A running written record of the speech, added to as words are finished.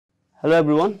Hello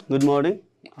everyone, good morning.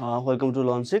 Welcome to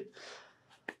Learnsic.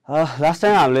 Last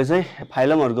time हामीले चाहिँ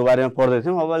फाइलमहरुको बारेमा पढ्दै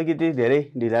थियौं. अब अलिकति धेरै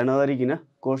ढिला नगरिकिन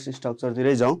कोर्स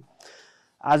स्ट्रक्चरतिरै जाउँ.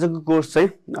 आजको कोर्स चाहिँ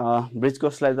ब्रिज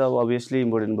कोर्सलाई त obviously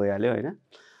इम्पोर्टेन्ट भइहाल्यो हैन.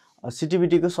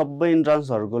 सीटीबीटी को सबै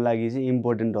इन्ट्रान्सहरुको लागि चाहिँ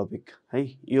इम्पोर्टेन्ट टपिक है.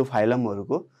 यो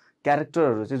फाइलमहरुको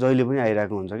क्यारेक्टरहरु चाहिँ जहिले पनि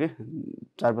आइराको हुन्छ के.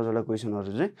 4-5 वटा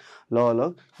क्वेशनहरु चाहिँ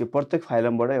अलग यो प्रत्येक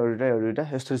फाइलमबाट एउटा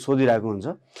यसरी सोधिराको हुन्छ.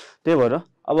 त्यही भएर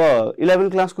अब 11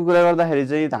 क्लासको कुरा गर्दाखेरि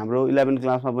चाहिँ हाम्रो 11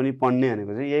 क्लासमा पनि पढ्ने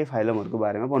भनेको चाहिँ यही फाइलमहरुको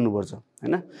बारेमा पढ्नु पर्छ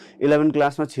हैन. 11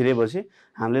 क्लासमा छिरेपछि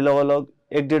हामीले लगभग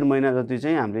 1.5 महिना जति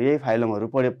चाहिँ हामीले यही फाइलमहरु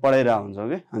पढाइरा हुन्छ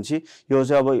के. अनि यो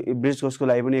चाहिँ अब ब्रिज कोर्सको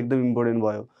लागि पनि एकदम इम्पोर्टेन्ट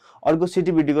भयो. अर्को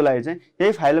सीटीबीटी को लागि चाहिँ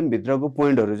यही फाइलम भित्रको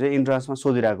पोइन्टहरु चाहिँ इन्ट्रान्समा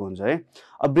सोधिराको हुन्छ है.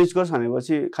 अब ब्रिज कोर्स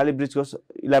भनेपछि खाली ब्रिज कोर्स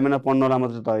 11 मा पढ्नला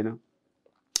मात्र त हैन.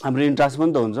 हाम्रो इन्ट्रान्स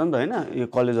पनि त हुन्छ नि त हैन. यो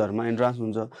कलेजहरुमा इन्ट्रान्स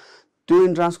हुन्छ. त्यो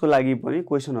इन्ट्रान्सको लागि पनि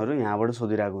क्वेशनहरु यहाँबाट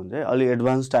सोधिराको हुन्छ है. अलि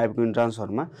एडभान्स टाइपको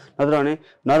इन्ट्रान्सहरुमा नत्र भने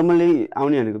नर्मली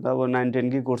आउने भनेको त अब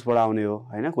 9-10 की कोर्सबाट आउने हो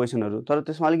हैन क्वेशनहरु. तर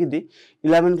त्यसमा अलिकति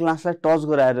 11 क्लासलाई टच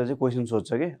गराएर चाहिँ क्वेशन सोध्छ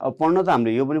के. अब पढ्न त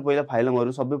हामीले यो पनि पहिला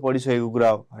फाइलमहरु सबै पढिसकेको कुरा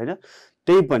हो हैन.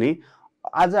 त्यही पनि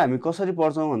आज हामी कसरी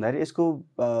पढ्छौं भन्दाखेरि यसको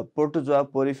प्रोटोजोआ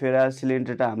पोरिफेरा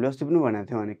सिलेन्ट्रेटा हामीले अस्ति पनि भनेको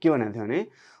थियौ भने के भनेको थियौ भने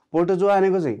प्रोटोजोआ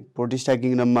भनेको चाहिँ प्रोटिस्टा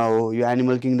किंगडममा हो, यो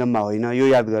एनिमल किंगडममा होइन. यो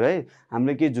याद गर है.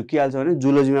 हामीले के झुकिहाल्छ भने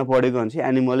जुलोजीमा पढेको हुन्छ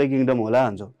एनिमलै किंगडम होला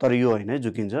भन्छ. तर यो हैन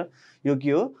झुकिन्छ. यो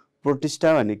के हो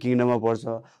प्रोटिस्टा भन्ने किंगडममा पर्छ.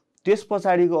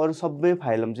 त्यसपछाडीको अरु सबै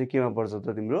फाइलम चाहिँ केमा पर्छ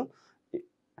त तिम्रो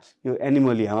यो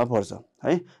एनिमलियामा पर्छ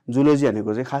है. जुलोजी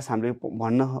भनेको चाहिँ खास हामीले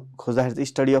भन्न खोज्दाखेरि चाहिँ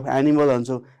स्टडी अफ एनिमल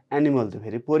भन्छौ. एनिमल त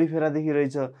फेरि पोरिफेरा देखि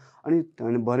रहेछ.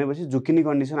 अनि भनेपछि झुकिने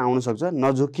कन्डिसन आउन सक्छ.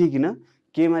 नझुकिकिन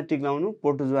केमा टिक लाउनु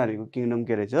प्रोटोजोआ भनेको किंगडम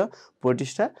के रहेछ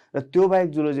प्रोटिस्टा. र त्यो बाहेक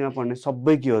जुलोजीमा पढ्ने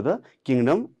सबै के हो त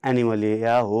किंगडम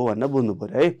एनिमलिया हो भनेर बुझ्नु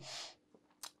पर्यो है.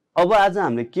 अब आज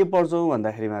हामीले के पढ्छौं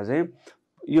भन्दाखेरिमा चाहिँ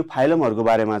यो फाइलमहरुको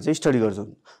बारेमा चाहिँ स्टडी गर्छौं.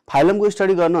 फाइलमको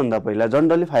स्टडी गर्न भन्दा पहिला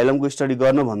जनरली फाइलमको स्टडी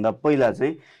गर्न भन्दा पहिला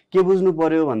चाहिँ के बुझ्नु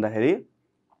पर्यो भन्दाखेरि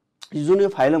जुन यो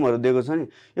फाइलमहरु दिएको छ नि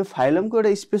यो फाइलमको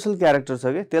एउटा स्पेशल क्यारेक्टर छ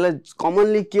के. त्यसलाई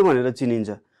कमनली के भनेर चिनिन्छ.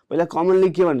 पहिला कमनली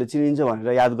के भनेर चिनिन्छ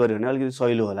भनेर याद गर्यो भने अलिकति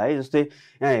सजिलो होला है. जस्तै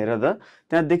यहाँ हेर त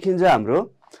त्यहाँ देखिन्छ हाम्रो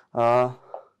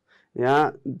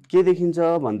यहाँ के देखिन्छ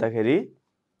भन्दाखेरि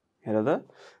हेर त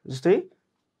जस्तै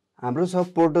हाम्रो छ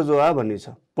प्रोटोजोआ भन्ने छ.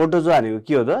 प्रोटोजोआ भनेको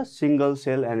के हो त सिंगल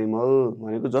सेल एनिमल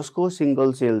भनेको जसको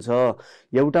सिंगल सेल छ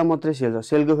एउटा मात्रै सेल छ.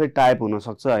 सेलको फेरि टाइप हुन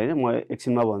सक्छ हैन. म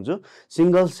एकछिनमा भन्छु.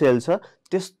 सिंगल सेल छ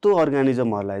त्यस्तो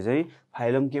अर्गानिजमहरुलाई चाहिँ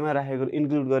फाइलम केमा राखेको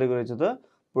इन्क्लुड गरेको रहेछ त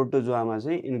प्रोटोजोआमा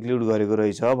चाहिँ इन्क्लुड गरेको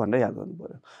रहेछ भनेर याद गर्नु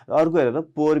पर्यो. र अर्को हेर त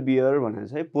पोर बियर भनेको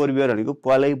चाहिँ पोर बियर भनेको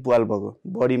पालै पाल भएको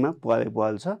बडीमा पालै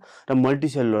पाल छ र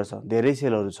मल्टिसेलुलर छ धेरै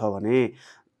सेलहरु छ भने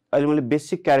अहिले मैले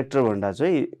बेसिक क्यारेक्टर भन्दा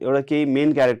चाहिँ एउटा केही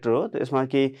मेन क्यारेक्टर हो. त्यसमा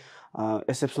केही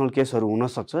एक्सेप्सनल केसहरु हुन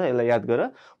सक्छ. यसलाई याद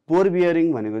गर. पोर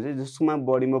बियरिङ भनेको चाहिँ जसमा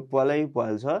बडीमा पालै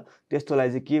पाल छ त्यस्तोलाई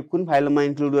चाहिँ के कुन फाइलममा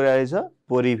इन्क्लुड गरेको रहेछ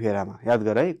पोरिफेरामा. याद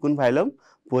गर है कुन फाइलम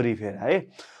पोरिफेरा है.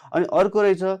 अनि अर्को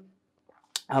रहेछ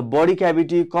body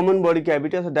cavity common body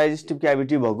cavity अथवा डाइजेस्टिभ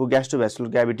क्याभिटी भएको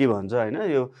ग्यास्ट्रोभ्यास्कुलर क्याभिटी भन्छ हैन.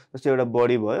 यो जस्तै एउटा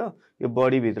बडी भयो. यो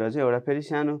बडी भित्र चाहिँ एउटा फेरि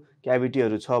सानो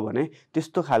क्याभिटीहरु छ भने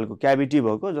त्यस्तो खालको क्याभिटी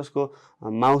भएको जसको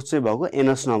माउथ चाहिँ भएको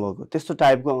एनस नभएको त्यस्तो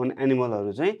टाइपको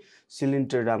एनिमलहरु चाहिँ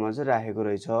सिलिन्ट्रेडामा चाहिँ राखेको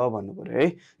रहेछ भन्नु पर्यो है.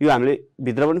 यो हामीले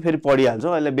भित्र पनि फेरि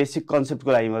पढिहाल्छौं. अहिले बेसिक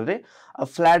कन्सेप्टको लागि मात्रै. अब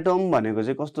फ्ल्याटोम भनेको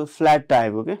चाहिँ कस्तो फ्ल्याट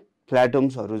टाइप हो के.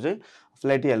 फ्ल्याटोम्सहरु चाहिँ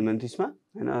फ्ल्याटी हेल्मिन्थिसमा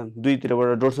हैन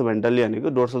दुईतिरबाट डोर्सो भेन्ट्रली भनेको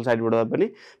डोर्सल साइडबाट पनि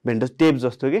भेन्ट्रस टेप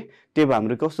जस्तो के टेप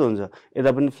हाम्रो कस्तो हुन्छ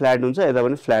यता पनि फ्ल्याट हुन्छ यता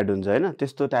पनि फ्ल्याट हुन्छ हैन.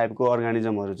 त्यस्तो टाइपको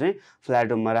अर्गानिजमहरु चाहिँ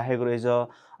फ्ल्याटोममा राखेको रहेछ.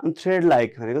 अनि थ्रेड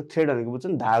लाइक भनेको थ्रेड भनेको बुझ्छ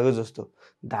नि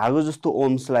धागो जस्तो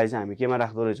ओम्सलाई चाहिँ हामी केमा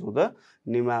राख्दो रहेछौं त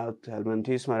निमाथ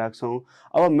हेल्मिन्थिसमा राख्छौं.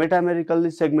 अब मेटामेरिकल्ली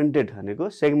सेगमेन्टेड भनेको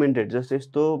सेगमेन्टेड जस्तो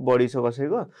यस्तो बडी छ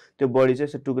कसैको त्यो बडी चाहिँ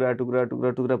यसो टुक्रा टुक्रा टुक्रा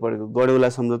टुक्रा परेको गडेउला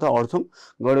सम्झौ त अर्थम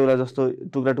गडेउला जस्तो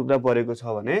टुक्रा टुक्रा परेको छ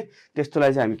भने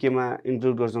त्यस्तोलाई चाहिँ हामी केमा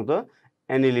इन्क्लुड गर्छौं त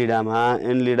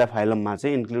एनिलिडा फाइलममा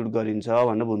चाहिँ इन्क्लुड गरिन्छ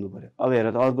भनेर बुझ्नु पर्यो. अब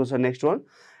हेर त अर्को छ next one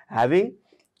having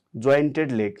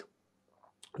jointed leg.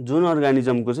 जुन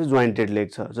अर्गानिजमको चाहिँ जोइन्टेड लेग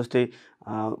छ जस्तै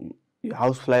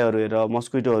हाउस फ्लाइहरु हेर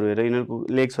मस्किटोहरु हेर यिनीहरुको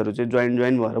लेग्सहरु चाहिँ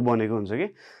जोइन्ट भएर बनेको हुन्छ के.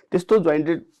 त्यस्तो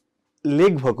जोइन्टेड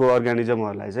लेग भएको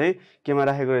अर्गानिजमहरुलाई चाहिँ केमा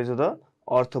राखेको रहेछ त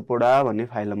अर्थोपोडा भन्ने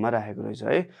फाइलममा राखेको रहेछ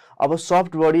है. अब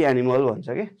सफ्ट बडी एनिमल भन्छ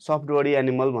के. सफ्ट बडी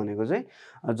एनिमल भनेको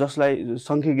चाहिँ जसलाई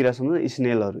संख्यगिरा सम्झ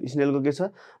स्नेलहरु. स्नेलको के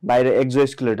छ बाहिर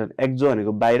एक्जोस्केलेटन. एक्जो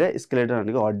भनेको बाहिर स्केलेटन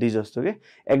भनेको हड्डी जस्तो के.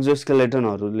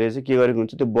 एक्जोस्केलेटनहरुले चाहिँ के गरेको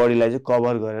हुन्छ त्यो बडीलाई चाहिँ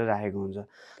कभर गरेर राखेको हुन्छ.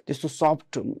 त्यस्तो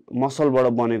सफ्ट मसलबाट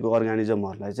बनेको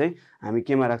अर्गानिजमहरुलाई चाहिँ हामी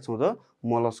केमा राख्छौं त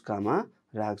मोलस्कामा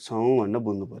राख्छौँ भनेर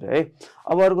बुझ्नु पर्यो है।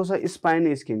 अब अर्को छ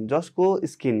स्पाइन स्किन, जसको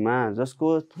स्किनमा जसको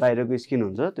बाहिरको स्किन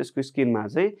हुन्छ त्यसको स्किनमा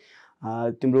चाहिँ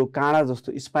तिम्रो काँडा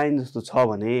जस्तो स्पाइन जस्तो छ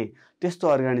भने त्यस्तो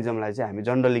अर्गानिजमलाई चाहिँ हामी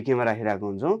जनरली केमा राखिरहेको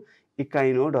हुन्छौँ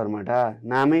इकाइनोडर्माटा।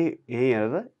 नामै यही हेर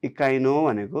त इकाइनो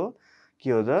भनेको के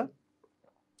हो त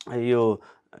यो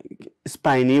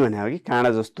स्पाइनी भनेको कि काँडा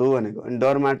जस्तो भनेको, अनि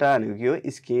डर्माटा भनेको के हो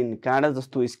स्किन, काँडा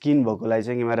जस्तो स्किन भएकोलाई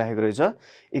चाहिँ केमा राखेको रहेछ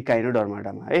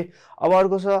इकाइनोडर्माटामा है। अब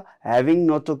अर्को छ ह्याभिङ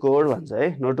नोटोकोड भन्छ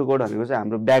है। नोटोकोड भनेको चाहिँ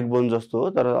हाम्रो ब्याकबोन जस्तो हो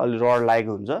तर अलि रड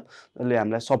लागेको हुन्छ, त्यसले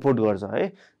हामीलाई सपोर्ट गर्छ है,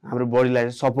 हाम्रो बडीलाई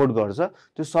सपोर्ट गर्छ।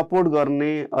 त्यो सपोर्ट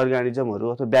गर्ने अर्गानिजमहरू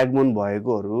अथवा ब्याकबोन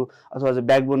भएकोहरू अथवा चाहिँ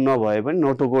ब्याकबोन नभए पनि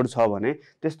नोटोकोड छ भने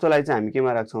त्यस्तोलाई चाहिँ हामी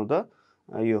केमा राख्छौँ त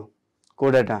यो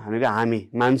कोडाटा भनेको हामी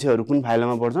मान्छेहरू कुन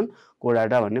फाइलममा पर्छन्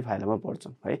कोडाटा भन्ने फाइलममा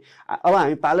पर्छन् है। अब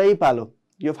हामी पालै पालो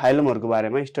यो फाइलमहरूको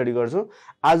बारेमा स्टडी गर्छौँ।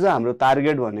 आज हाम्रो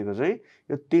टार्गेट भनेको चाहिँ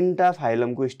यो 3टा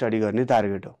फाइलमको स्टडी गर्ने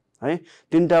टार्गेट हो है।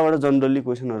 3टाबाट जनरली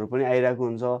क्वेसनहरू पनि आइरहेको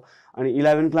हुन्छ, अनि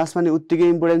 11 क्लासमा नि उत्तिकै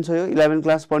इम्पोर्टेन्ट छ यो। 11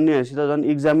 क्लास पढ्नेहरूसित झन्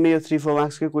इक्जाममै यो 3-4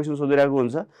 मार्क्सकै क्वेसन सोधिरहेको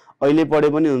हुन्छ, अहिले पढे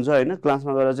पनि हुन्छ होइन।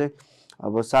 क्लासमा गएर चाहिँ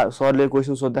अब सरले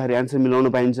क्वेसन सोद्धाखेरि एन्सर मिलाउन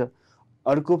पाइन्छ।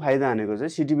 अर्को फाइदा भनेको चाहिँ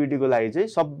सिटिबिटीको लागि चाहिँ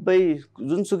सबै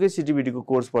जुनसुकै सिटिबिटीको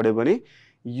कोर्स पढे पनि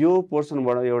यो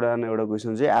पोर्सनबाट एउटा न एउटा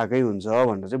क्वेसन चाहिँ आएकै हुन्छ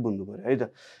भनेर चाहिँ बुझ्नु पर्यो है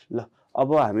त। ल अब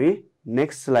हामी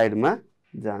नेक्स्ट स्लाइडमा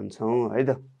जान्छौँ है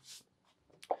त।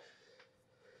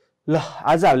 ल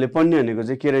आज हामीले पढ्ने भनेको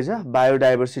चाहिँ के रहेछ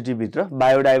बायोडाइभर्सिटी भित्र।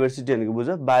 बायोडाइभर्सिटी भनेको बुझ,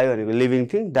 बायो भनेको लिभिङ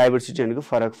थिङ, डाइभर्सिटी भनेको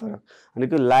फरक फरक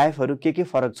भनेको लाइफहरू के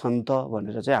फरक छन् त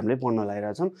भनेर चाहिँ हामीले पढ्न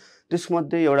लागिरहेछौँ।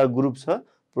 त्यसमध्ये एउटा ग्रुप छ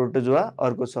प्रोटोजोआ,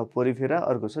 अर्को छ पोरिफेरा,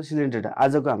 अर्को छ सिलेन्ट्रेटा।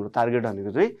 आजको हाम्रो टार्गेट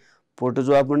भनेको चाहिँ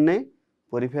प्रोटोजोआ पढ्ने,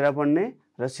 पोरिफेरा पढ्ने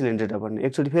र सिलेन्ट्रेटा पढ्ने।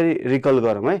 एकचोटि फेरि रिकल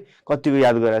गरौँ है, कतिको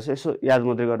याद गराएको छ यसो याद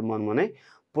मात्रै गर मनमा नै।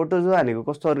 प्रोटोजोआ भनेको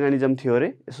कस्तो अर्गानिजम थियो अरे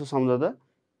यसो सम्झ त,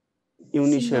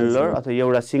 युनिसेलुलर अथवा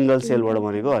एउटा सिङ्गल सेलबाट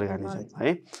बनेको अर्गानिजम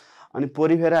है। अनि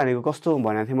पोरिफेरा भनेको कस्तो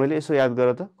भनेको थिएँ मैले यसो याद गर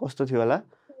त कस्तो थियो होला,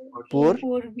 पोर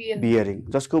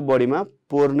बियरिङ, जसको बडीमा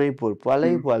पोर नै पोर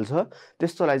पालै पाल छ,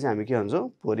 त्यस्तोलाई चाहिँ हामी के भन्छौँ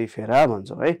पोरिफेरा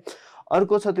भन्छौँ है।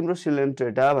 अर्को छ तिम्रो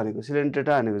सिलेन्ट्रेटा भनेको।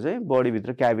 सिलेन्ट्रेटा भनेको चाहिँ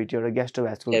बडीभित्र क्याभिटी एउटा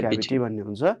ग्यास्ट्रोभ्यास्कुलर क्याभिटी भन्ने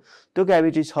हुन्छ, त्यो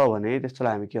क्याभिटी छ भने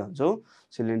त्यस्तोलाई हामी के भन्छौँ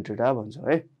सिलेन्ट्रेटा भन्छौँ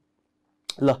है।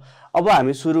 ल अब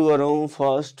हामी सुरु गरौँ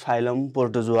फर्स्ट फाइलम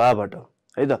प्रोटोजोआबाट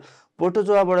है त।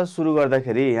 प्रोटोजोआबाट सुरु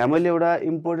गर्दाखेरि यहाँ मैले एउटा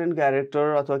इम्पोर्टेन्ट क्यारेक्टर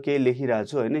अथवा केही लेखिरहेको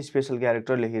छु होइन, स्पेसल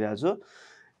क्यारेक्टर लेखिरहेको छु।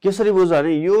 कसरी बुझ्छ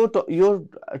भने यो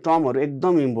टर्महरू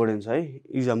एकदम इम्पोर्टेन्ट छ है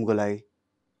इक्जामको लागि।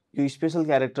 यो स्पेसल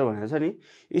क्यारेक्टर भनेको छ नि,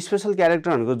 स्पेसल क्यारेक्टर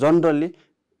भनेको जनरली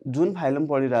जुन फाइलम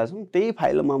पढिरहेछौँ त्यही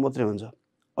फाइलममा मात्रै हुन्छ,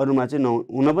 अरूमा चाहिँ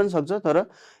हुन पनि सक्छ, तर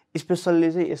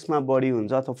स्पेसल्ली चाहिँ यसमा बढी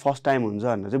हुन्छ अथवा फर्स्ट टाइम हुन्छ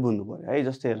भनेर चाहिँ बुझ्नु पर्यो है।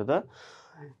 जस्तै हेर त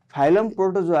फाइलम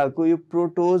प्रोटोजोआको यो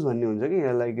प्रोटोज भन्ने हुन्छ कि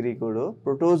यसलाई ग्रीक वर्ड हो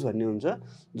प्रोटोज भन्ने हुन्छ,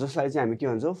 जसलाई चाहिँ हामी के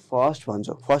भन्छौँ फर्स्ट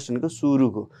भन्छौँ। फर्स्ट भनेको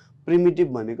सुरुको, प्रिमिटिभ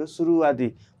भनेको सुरुवाती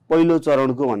पहिलो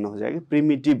चरणको भन्न खोजेको कि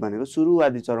प्रिमिटिभ भनेको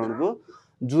सुरुवाती चरणको,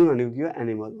 जुन भनेको के हो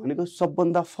एनिमल भनेको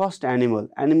सबभन्दा फर्स्ट एनिमल,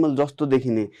 एनिमल जस्तो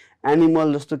देखिने,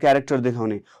 एनिमल जस्तो क्यारेक्टर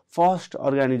देखाउने फर्स्ट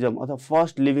अर्गानिजम अथवा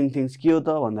फर्स्ट लिभिङ थिङ्स के हो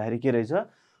त भन्दाखेरि के रहेछ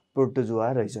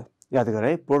प्रोटोजोआ रहेछ। याद गर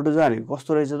है, प्रोटोजोआ भनेको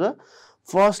कस्तो रहेछ त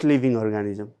फर्स्ट लिभिङ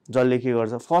अर्गानिजम, जसले के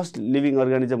गर्छ फर्स्ट लिभिङ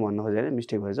अर्गानिजम भन्न खोजेको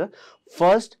मिस्टेक भएछ,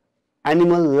 first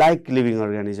animal like living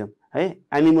organism है।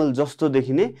 एनिमल जस्तो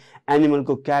देखिने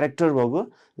एनिमलको क्यारेक्टर भएको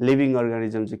लिभिङ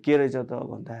अर्गानिजम चाहिँ के रहेछ त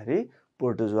भन्दाखेरि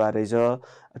प्रोटोजोआ रहेछ।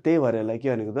 त्यही भएर यसलाई के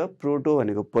भनेको त प्रोटो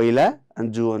भनेको पहिला अनि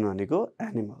जुवन भनेको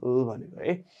एनिमल भनेको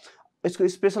है। यसको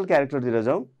स्पेसल क्यारेक्टरतिर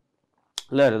जाउँ।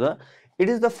 ल हेर त it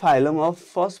is the phylum of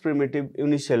first primitive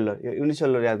unicellular. यो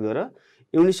युनिसेलुलर याद गर,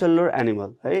 युनिसेलुलर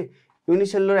एनिमल है,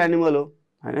 युनिसेलुलर एनिमल हो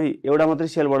होइन, एउटा मात्रै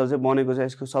सेलबाट चाहिँ बनेको छ।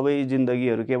 यसको सबै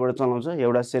जिन्दगीहरू केबाट चलाउँछ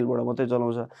एउटा सेलबाट मात्रै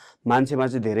चलाउँछ। मान्छेमा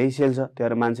चाहिँ धेरै सेल छ, त्यही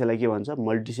भएर मान्छेलाई के भन्छ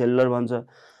मल्टिसेलुलर भन्छ।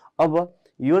 अब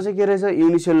यो चाहिँ के रहेछ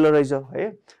युनिसेलुलर रहेछ है।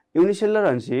 युनिसेलुलर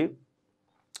भनेपछि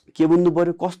के बुझ्नु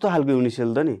पर्यो कस्तो खालको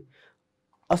युनिसेल त नि,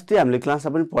 अस्ति हामीले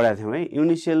क्लासमा पनि पढाएको थियौँ है।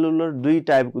 युनिसेलुलर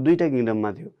दुईटा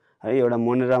किङडममा थियो है, एउटा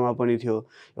मोनेरामा पनि थियो,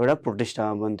 एउटा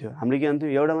प्रोटिस्टामा पनि थियो। हामीले के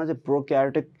भन्थ्यौँ एउटामा चाहिँ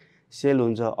प्रोक्यारियोटिक सेल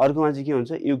हुन्छ, अर्कोमा चाहिँ के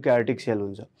हुन्छ युक्यारियोटिक सेल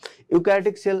हुन्छ।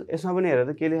 युक्यारियोटिक सेल यसमा पनि हेर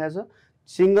त के लेखाएको छ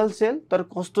सिंगल सेल, तर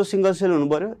कस्तो सिंगल सेल हुनु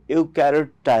पर्यो युक्यारियोट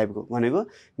टाइपको भनेको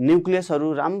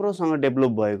न्युक्लियसहरू राम्रोसँग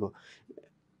डेभलप भएको,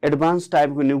 एडभान्स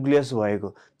टाइपको न्युक्लियस भएको,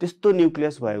 त्यस्तो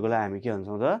न्युक्लियस भएकोलाई हामी के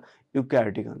भन्छौँ त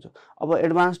युक्यारियोटिक भन्छौँ। अब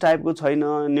एडभान्स टाइपको छैन,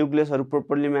 न्युक्लियसहरू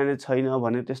प्रोपरली म्यानेज छैन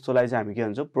भने त्यस्तोलाई चाहिँ हामी के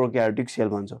भन्छौँ प्रोक्यारियोटिक सेल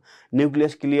भन्छौँ।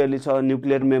 न्युक्लियस क्लियरली छ,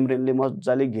 न्युक्लियर मेम्ब्रेनले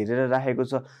मजाले घेरेर राखेको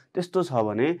छ, त्यस्तो छ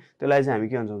भने त्यसलाई चाहिँ हामी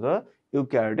के भन्छौँ त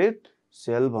युक्यारियोटिक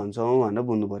सेल भन्छौँ भनेर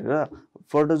बुझ्नु पर्यो र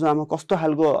प्रोटोजोआमा कस्तो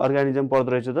खालको अर्गानिजम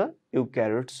पर्दो रहेछ त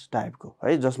युक्यारियोट्स टाइपको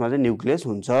है जसमा चाहिँ न्युक्लियस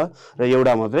हुन्छ र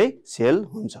एउटा मात्रै सेल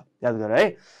हुन्छ याद गर है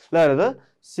ल हेर त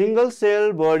single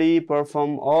sale body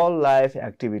perform all life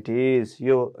activities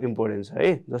यो इम्पोर्टेन्ट छ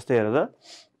है जस्तै हेर त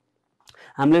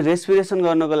हामीले रेस्पिरेसन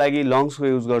गर्नको लागि लङ्सको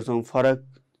युज गर्छौं फरक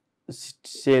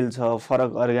सेल छ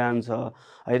फरक अर्गान छ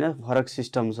हैन फरक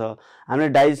सिस्टम छ हामीले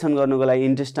डाइजेसन गर्नको लागि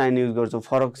इन्टेस्टाइन युज गर्छौं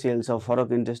फरक सेल छ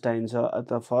फरक इन्टेस्टाइन छ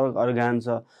अथवा फरक अर्गान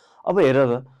छ अब हेर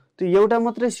त त्यो एउटा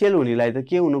मात्रै सेल हुनेलाई त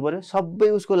के हुनु पर्यो सबै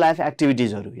उसको लाइफ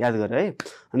एक्टिभिटीजहरु याद गर है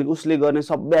अनि उसले गर्ने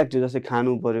सबै एक्टिभिटी जस्तै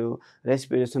खानु पर्यो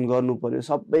रेस्पिरेसन गर्नु पर्यो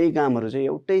सबै कामहरु चाहिँ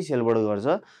एउटै सेलबाट गर्छ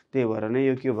त्यही भएर नै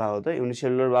यो के भयो त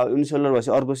युनिसेलुलर भयो युनिसेलुलर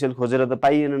भएपछि अर्को सेल खोजेर त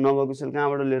पाइएन नभएको सेल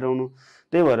कहाँबाट लिएर आउनु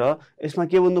त्यही भएर यसमा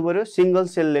के बुझ्नु पर्यो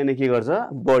सिंगल सेलले नै के गर्छ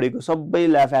बडीको सबै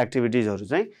लाइफ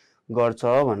एक्टिभिटीजहरु चाहिँ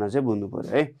गर्छ भन्न चाहिँ बुझ्नु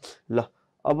पर्यो है ल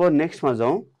अब नेक्स्टमा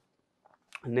जाउँ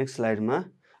नेक्स्ट स्लाइडमा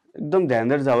एकदम ध्यान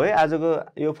दिएर जाऊ है आजको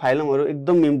यो फाइलमहरु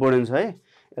एकदम इम्पोर्टेन्ट छ है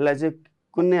यसलाई चाहिँ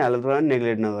कुनै हालतमा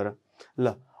नेग्लेक्ट नगर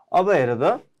ल अब हेर त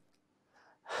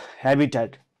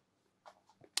ह्याबिट्याट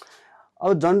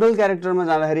अब जनरल क्यारेक्टरमा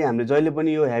जाँदाखेरि हामीले जहिले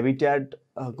पनि यो ह्याबिट्याट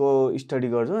को स्टडी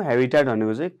गर्छौं ह्याबिट्याट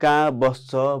भनेको चाहिँ कहाँ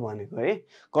बस्छ भनेको है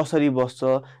कसरी बस्छ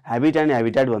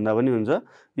ह्याबिट्याट भन्दा पनि हुन्छ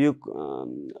यो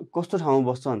कस्तो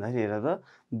ठाउँमा बस्छ भन्दाखेरि हेर त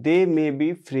they may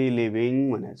be free living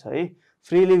भनेको छ है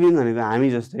फ्री लिभिङ भनेको हामी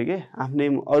जस्तै के आफ्नै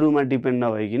अरूमा डिपेन्ड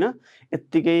नभइकिन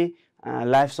यत्तिकै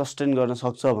लाइफ सस्टेन गर्न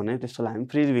सक्छ भने त्यसलाई हामी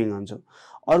फ्री लिभिङ भन्छौं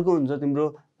अर्को हुन्छ तिम्रो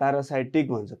प्यारासाइटिक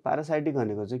भन्छ प्यारासाइटिक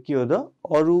भनेको चाहिँ के हो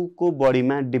त अरूको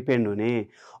बडीमा डिपेन्ड हुने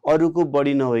अरूको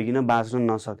बडी नभइकिन बाँच्न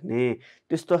नसक्ने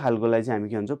त्यस्तो खालकोलाई चाहिँ हामी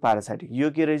के भन्छौं प्यारासाइटिक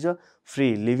यो के रहेछ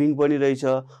फ्री लिभिङ पनि रहेछ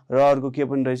र अर्को के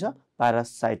पनि रहेछ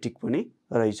प्यारासाइटिक पनि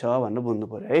रहेछ भनेर बुझ्नु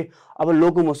पर्यो है अब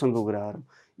लोकोमोसनको कुरा गरौँ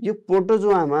यो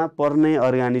प्रोटोजोआमा पर्ने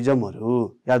अर्गानिजमहरु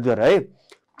याद गर है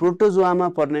प्रोटोजोआमा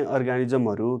पर्ने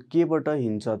अर्गानिजमहरु केबाट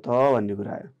हिँड्छ त भन्ने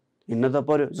कुरा आयो हिँड्न त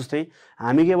पर्यो जस्तै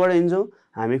हामी केबाट हिँड्छौं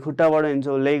हामी खुट्टाबाट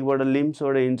हिँड्छौं लेगबाट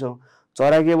लिम्सबाट हिँड्छौं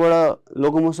चरा केबाट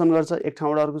लोकोमोसन गर्छ एक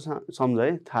ठाउँबाट अर्को सम्झ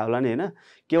है थाहा होला नि हैन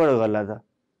केबाट गर्ला त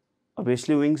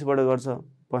अभियसली विंग्सबाट गर्छ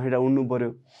पखेटा उड्नु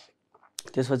पर्यो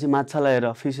त्यसपछि माछालाई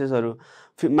हेर फिशेसहरु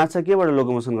माछा केबाट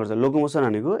लोकोमोसन गर्छ लोकोमोसन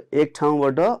भनेको एक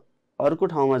ठाउँबाट अर्को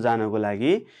ठाउँमा जानको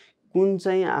लागि कुन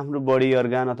चाहिँ आफ्नो बडी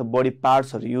अर्गान अथवा बडी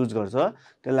पार्ट्सहरु युज गर्छ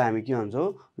त्यसलाई हामी के भन्छौं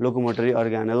लोकोमोटरी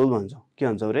अर्गानल भन्छौं के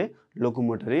भन्छौं रे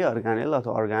लोकोमोटरी अर्गानल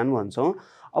अथवा अर्गान भन्छौं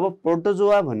अब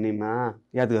प्रोटोजोआ भन्नेमा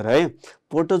याद गर है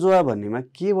प्रोटोजोआ भन्नेमा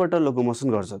केबाट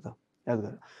लोकोमोसन गर्छ त याद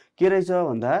गर के रहेछ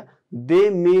भन्दा दे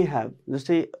मे हैव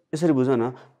जस्तै यसरी बुझ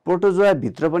न प्रोटोजोआ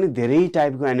भित्र पनि धेरै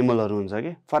टाइपको एनिमलहरु हुन्छ के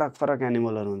फरक फरक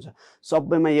एनिमलहरु हुन्छ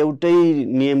सबैमा एउटै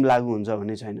नियम लागू हुन्छ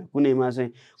भन्ने छैन कुनैमा चाहिँ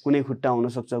कुनै खुट्टा हुन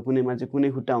सक्छ कुनैमा चाहिँ कुनै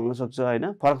खुट्टा हुन सक्छ हैन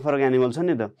फरक फरक एनिमल छ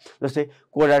नि त जस्तै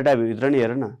कोडाटा भित्र नि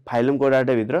हेर न फाइलम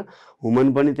कोडाटा भित्र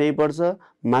ह्युमन पनि त्यही पर्छ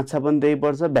माछा पनि त्यही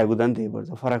पर्छ ब्यागुदान त्यही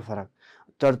पर्छ फरक फरक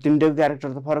तर तीनटैको क्यारेक्टर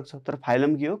त फरक छ तर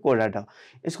फाइलम के हो कोडाटा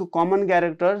यसको कमन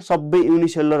क्यारेक्टर सबै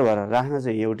युनिसेलुलर भएर राख्न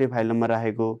चाहिँ एउटै फाइलममा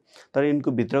राखेको तर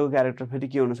यिनको भित्रको क्यारेक्टर फेरि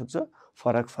के हुन सक्छ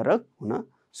फरक फरक हुन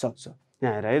सक्छ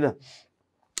यहाँ हेर है त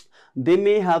दे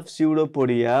मे हैव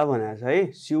स्युडोपोडिया भनेको छ है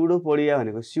स्युडोपोडिया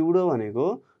भनेको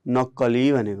नक्कली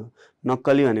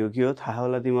भनेको के हो थाहा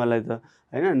होला तिमीलाई त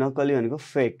हैन नक्कली भनेको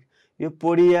फेक यो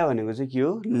पोडिया भनेको चाहिँ के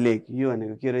हो लेग यो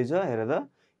भनेको के रहेछ हेर त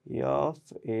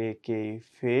एफ ए के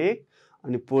फेक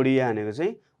अनि पोडिया भनेको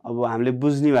चाहिँ अब हामीले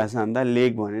बुझ्ने भाषा भन्दा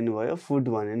लेग भने नि भयो फुट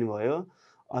भने नि भयो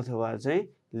अथवा चाहिँ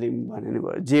लिम्ब भने नि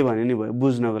भयो जे भने नि भयो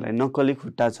बुझ्नको लागि नक्कली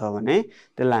खुट्टा छ भने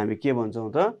त्यसलाई हामी के भन्छौं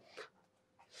त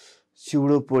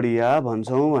स्युडोपोडिया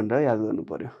भन्छौं भनेर याद गर्नु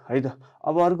पर्यो है त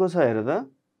अब अर्को छ हेर त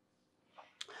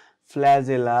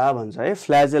फ्ल्याजेला भन्छ है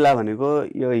फ्ल्याजेला भनेको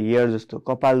यो हेयर जस्तो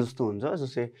कपाल जस्तो हुन्छ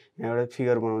जस्तै यहाँ एउटा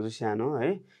फिगर बनाउँछु सानो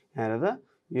है यहाँ हेर त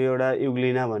यो एउटा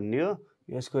युग्लिना भन्ने हो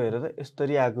यसको हेर त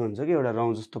यस्तरी आएको हुन्छ कि एउटा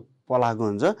रौँ जस्तो पलाएको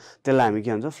हुन्छ त्यसलाई हामी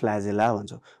के भन्छौं फ्ल्याजेला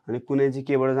भन्छौं अनि कुनै चाहिँ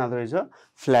केबाट जाँदो रहेछ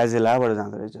फ्ल्याजेलाबाट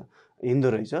जाँदो रहेछ हिँड्दो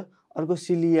रहेछ अर्को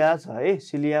सिलिया छ है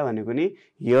सिलिया भनेको नि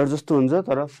हेयर जस्तो हुन्छ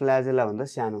तर फ्ल्याजेला भन्दा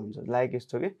सानो हुन्छ लाइक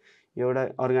यस्तो के एउटा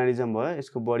अर्गानिजम भयो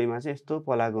यसको बडीमा चाहिँ यस्तो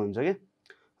पलाएको हुन्छ के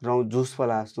रौँ झुस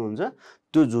पला जस्तो हुन्छ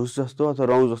त्यो झुस जस्तो अथवा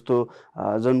रौँ जस्तो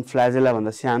जुन फ्ल्याजेला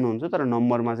भन्दा सानो हुन्छ तर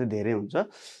नम्बरमा चाहिँ धेरै हुन्छ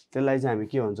त्यसलाई चाहिँ हामी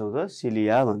के भन्छौं त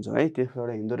सिलिया भन्छौं है त्यसबाट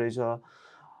हिँड्दो रहेछ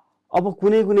अब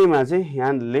कुनैमा चाहिँ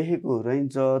यहाँ लेखेको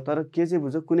रहन्छ तर के चाहिँ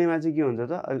बुझ्छ कुनैमा चाहिँ के हुन्छ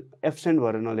त एब्सेन्ट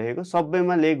भएर नलेखेको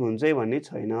सबैमा लेख हुन्छै भन्ने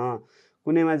छैन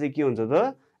कुनैमा चाहिँ के हुन्छ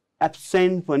त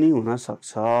एब्सेन्ट पनि हुन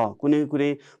सक्छ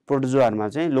कुनै प्रोटोजोआहरुमा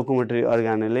चाहिँ लोकोमोटरी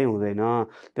अर्गानलै हुँदैन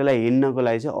त्यसलाई हिँड्नको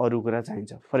लागि चाहिँ अरु कुरा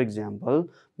चाहिन्छ फर एक्जाम्पल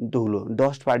धुलो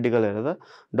डस्ट पार्टिकल हेर त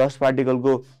डस्ट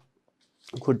पार्टिकलको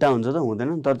खुट्टा हुन्छ त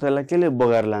हुँदैन तर त्यसलाई केले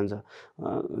बगाएर लान्छ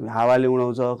हावाले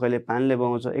उडाउँछ कहिले पानीले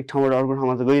बगाउँछ एक ठाउँबाट अर्को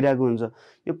ठाउँमा त गइरहेको हुन्छ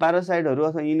यो प्यारासाइटहरू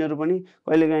अथवा यिनीहरू पनि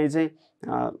कहिलेकाहीँ चाहिँ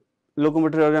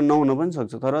लोकोमोटर अर्गान नहुन पनि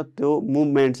सक्छ तर त्यो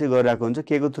मुभमेन्ट चाहिँ गरिरहेको हुन्छ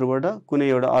केको थ्रुबाट कुनै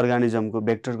एउटा अर्गानिजमको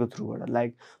भेक्टरको थ्रुबाट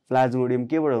लाइक प्लाज्मोडियम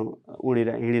केबाट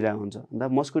हिँडिरहेको हुन्छ अन्त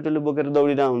मस्किटोले बोकेर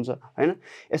दौडिरहेको हुन्छ हैन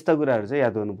यस्ता कुराहरू चाहिँ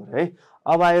याद गर्नु पर्यो है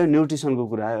अब आयो न्युट्रिसनको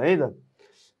कुरा आयो है त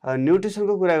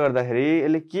न्युट्रिसनको कुरा गर्दाखेरि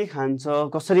यसले के खान्छ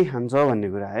कसरी खान्छ भन्ने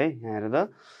कुरा है यहाँ हेर त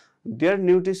देयर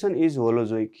न्युट्रिसन इज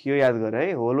होलोजोइक यो याद गर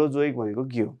है होलोजोइक भनेको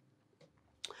के हो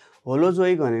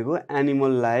होलोजोइक भनेको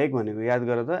एनिमल लायक भनेको याद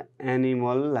गर त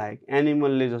एनिमल लायक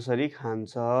एनिमलले जसरी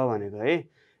खान्छ भनेको है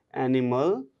एनिमल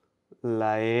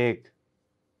लायक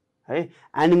है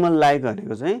एनिमल लायक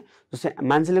भनेको चाहिँ जस्तै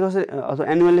मान्छेले कसरी अथवा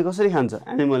एनिमलले कसरी खान्छ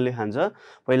एनिमलले खान्छ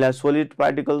पहिला सोलिड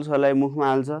पार्टिकल्सहरूलाई मुखमा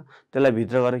हाल्छ त्यसलाई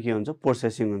भित्र गएर के हुन्छ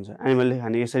प्रोसेसिङ हुन्छ एनिमलले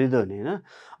खाने यसरी त हो नि हैन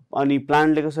अनि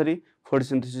प्लान्टले कसरी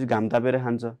फोटोसिन्थेसिस घाम तापेर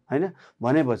खान्छ हैन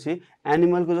भनेपछि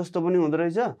एनिमलको जस्तो पनि हुँदो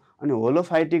रहेछ अनि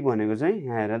होलोफाइटिक भनेको चाहिँ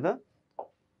यहाँ हेर त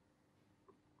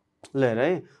ल हेर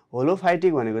है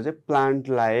होलोफाइटिक भनेको चाहिँ प्लान्ट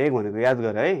लायक भनेको याद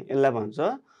गर है यसलाई भन्छ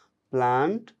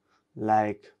प्लान्ट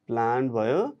लायक प्लान्ट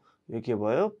भयो यो के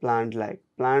भयो प्लान्ट लायक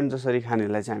प्लान्ट जसरी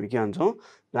खानेलाई चाहिँ हामी के भन्छौँ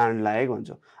प्लान्ट लायक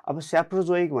भन्छौँ अब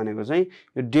स्याप्रोजोइक भनेको चाहिँ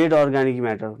यो डेड अर्गानिक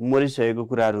म्याटर मरिसकेको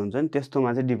कुराहरू हुन्छ नि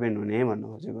त्यस्तोमा चाहिँ डिपेन्ड हुने भन्नु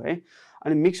खोजेको है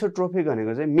अनि मिक्सोट्रोफिक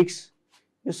भनेको चाहिँ मिक्स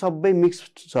यो सबै मिक्स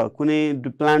छ कुनै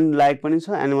प्लान्ट लायक पनि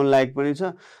छ एनिमल लायक पनि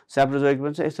छ स्याप्रोजोइक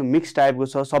पनि छ यस्तो मिक्स टाइपको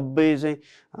छ सबै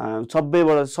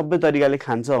चाहिँ सबै तरिकाले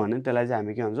खान्छ भने त्यसलाई चाहिँ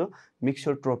हामी के भन्छौँ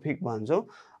मिक्सोट्रोफिक भन्छौँ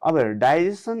अब हेर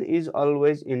डाइजेसन इज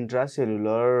अलवेज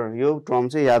इन्ट्रासेलुलर यो टर्म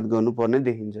चाहिँ याद गर्नुपर्ने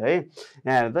देखिन्छ है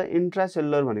यहाँ हेर त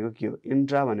इन्ट्रासेलुलर भनेको के हो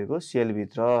इन्ट्रा भनेको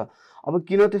सेलभित्र अब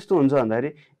किन त्यस्तो हुन्छ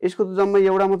भन्दाखेरि यसको त जम्मा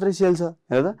एउटा मात्रै सेल छ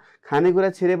हेर त खानेकुरा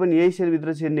छिरे पनि यही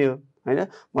सेलभित्र छिर्ने हो हैन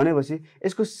भनेपछि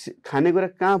यसको खानेकुरा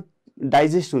कहाँ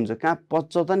डाइजेस्ट हुन्छ कहाँ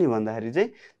पच्छ त नि भन्दाखेरि चाहिँ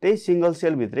त्यही सिंगल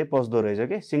सेल भित्रै पच्दो रहेछ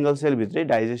के सिंगल सेल भित्रै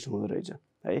डाइजेस्ट हुँदो रहेछ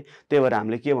है त्यही भएर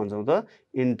हामीले के भन्छौँ त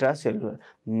इन्ट्रासेलुलर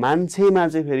मान्छेमा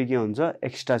चाहिँ फेरि के हुन्छ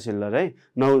एक्स्ट्रा सेलुलर है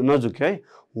नझुक्यो है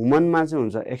ह्युमनमा चाहिँ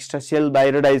हुन्छ एक्स्ट्रा सेल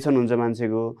बाहिर डाइजेसन हुन्छ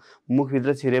मान्छेको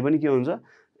मुखभित्र छिरे पनि के हुन्छ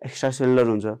एक्स्ट्रा सेलुलर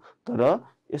हुन्छ तर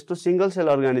यस्तो सिंगल सेल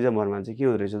अर्गानिजमहरुमा चाहिँ के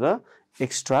हुँदो रहेछ त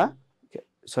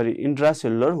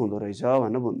इन्ट्रासेलुलर हुँदो रहेछ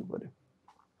भनेर बुझ्नु पर्यो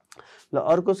ल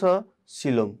अर्को छ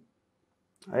सिलोम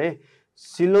है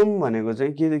सिलोम भनेको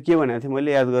चाहिँ के भनेको थिएँ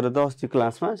मैले याद गरेर त अस्ति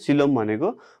क्लासमा सिलोम भनेको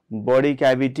body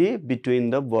cavity between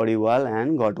the body wall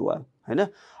and got wall हैन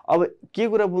अब के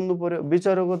कुरा बुझ्नु पर्यो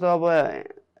बिचराको त अब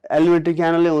एलिमेन्ट्री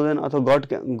क्यानलै हुँदैन अथवा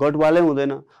गट वालै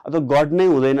हुँदैन अथवा गट नै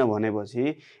हुँदैन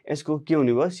भनेपछि यसको के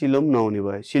हुने भयो सिलोम नहुने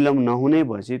भयो सिलोम नहुने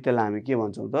भएपछि त्यसलाई हामी के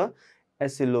भन्छौँ त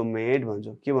एसिलोमेट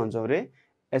भन्छौँ के भन्छौँ रे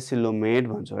एसिलोमेट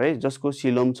भन्छौँ है जसको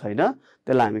सिलोम छैन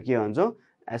त्यसलाई हामी के भन्छौँ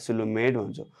एसिलोमेट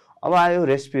भन्छौँ अब आयो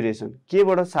रेस्पिरेसन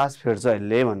केबाट सास फेर्छ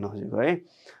यसले भन्न खोजेको है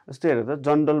जस्तै हेर त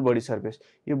जनरल बडी सर्फेस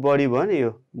यो बडी भयो नि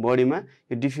यो बडीमा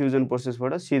यो डिफ्युजन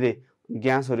प्रोसेसबाट सिधै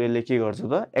ग्यासहरु यसले के गर्छ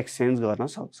त एक्सचेन्ज गर्न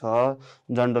सक्छ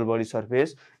जनरल बडी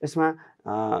सर्फेस यसमा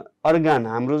अर्गान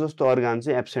हाम्रो जस्तो अर्गान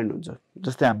चाहिँ एब्सेन्ट हुन्छ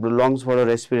जस्तै हाम्रो लङ्सबाट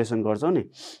रेस्पिरेसन गर्छौं नि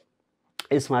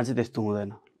यसमा चाहिँ त्यस्तो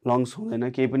हुँदैन लङ्स हुँदैन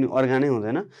केही पनि अर्गानै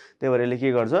हुँदैन त्यही भएर यसले के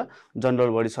गर्छ जनरल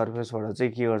बडी सर्फेसबाट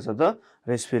चाहिँ के गर्छ त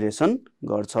रेस्पिरेसन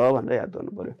गर्छ भनेर याद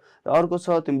गर्नु पर्यो र अर्को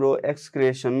छ तिम्रो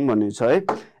एक्सक्रेसन भन्ने छ है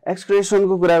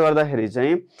एक्सक्रेसनको कुरा गर्दाखेरि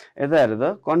चाहिँ यता हेर त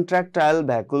कन्ट्र्याक्टाइल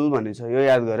भ्याकुल भन्ने छ यो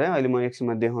याद गरे अहिले म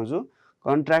एकछिनमा देखाउँछु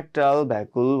कन्ट्र्याक्टाइल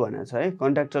भ्याकुल भनेको छ है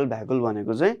कन्ट्र्याक्टाइल भ्याकुल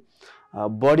भनेको चाहिँ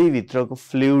बडी भित्रको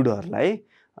फ्लुइडहरुलाई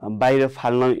बाहिर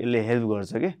फाल्न यसले हेल्प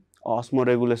गर्छ के अस्मो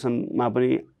रेगुलेसनमा पनि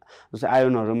जस्तै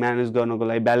आयोनहरु म्यानेज गर्नको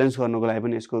लागि ब्यालेन्स गर्नको लागि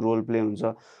पनि यसको रोल प्ले हुन्छ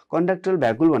कन्ट्र्याक्टाइल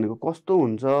भ्याकुल भनेको कस्तो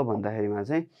हुन्छ भन्दाखेरिमा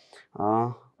चाहिँ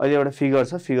अहिले एउटा फिगर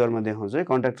छ फिगरमा देखाउँछु है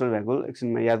कन्ट्र्याक्टाइल भ्याकुल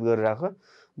एकछिनमा याद गरेर राख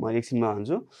म एकछिनमा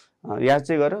भन्छु याद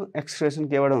चाहिँ गर एक्सक्रेसन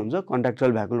केबाट हुन्छ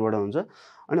कन्ट्र्याक्टाइल भ्याकुलबाट हुन्छ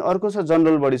अनि अर्को छ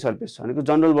जनरल बडी सर्फेस भनेको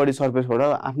जनरल बडी सर्फेसबाट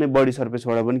आफ्नै बडी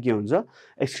सर्फेसबाट पनि के हुन्छ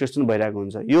एक्सक्रेसन भइरहेको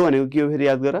हुन्छ यो भनेको के हो फेरि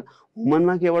याद गर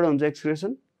ह्युमनमा केबाट हुन्छ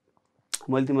एक्सक्रेसन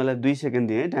मैले तिमीलाई 2 सेकेन्ड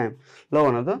दिएँ है टाइम ल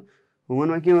भन त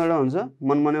ह्युमनमा केबाट हुन्छ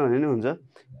मनमा नै भने नि हुन्छ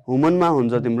ह्युमनमा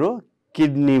हुन्छ तिम्रो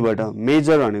किडनीबाट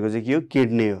मेजर भनेको चाहिँ के हो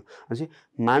किडनी हो अनि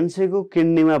मान्छेको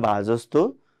किडनीमा भा जस्तो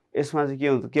यसमा चाहिँ के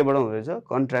हुन्छ केबाट हुँदो रहेछ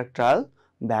कन्ट्र्याक्टाइल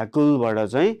भ्याकुलबाट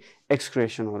चाहिँ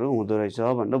एक्सक्रेसनहरु हुँदो रहेछ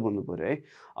भनेर बुझ्नु पर्यो है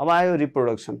अब आयो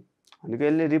रिप्रोडक्सन भनेको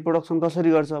यसले रिप्रोडक्सन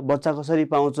कसरी गर्छ बच्चा कसरी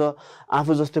पाउँछ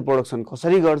आफू जस्तै प्रोडक्सन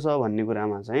कसरी गर्छ भन्ने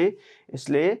कुरामा चाहिँ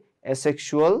यसले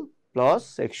एसेक्सुअल प्लस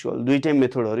सेक्सुअल दुईटै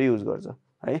मेथडहरु युज गर्छ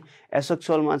है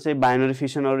एसेक्सुअलमा चाहिँ बाइनरी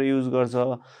फिसनहरु युज गर्छ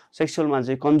सेक्सुअलमा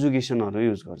चाहिँ कन्जुगेसनहरु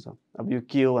युज गर्छ अब यो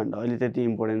के हो भन्दा अहिले त्यति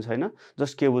इम्पोर्टेन्ट छैन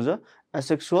जस्ट के बुझ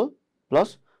एसेक्सुअल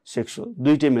प्लस सेक्सुअल,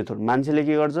 दुईटै मेथड। मान्छेले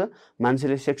के गर्छ,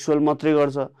 मान्छेले सेक्सुअल मात्रै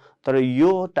गर्छ, तर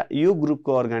यो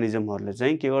ग्रुपको अर्गानिजमहरूले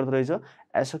चाहिँ के गर्दो रहेछ,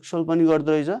 एसेक्सुअल पनि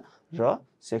गर्दो रहेछ र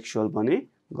सेक्सुअल पनि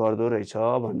गर्दो रहेछ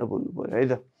भनेर बुझ्नु पर्यो है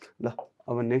त। ल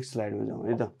अब नेक्स्ट स्लाइडमा जाउँ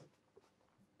है त।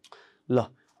 ल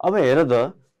अब हेर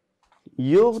त,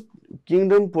 यो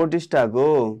किङडम प्रोटिस्टाको,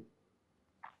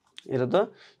 हेर त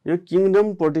यो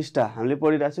किङडम प्रोटिस्टा हामीले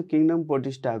पढिरहेको छौँ, किङडम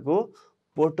प्रोटिस्टाको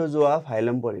प्रोटोजोआ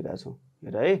फाइलम पढिरहेको छौँ।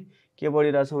 हेर है, के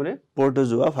पढिरहेको छौँ अरे,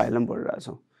 प्रोटोजोआ फाइलम पढिरहेको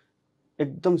छौँ।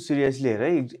 एकदम सिरियसली हेर है,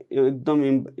 यो एकदम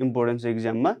इम्पोर्टेन्ट छ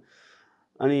इक्जाममा।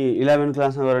 अनि 11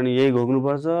 क्लासमा गएर नि यही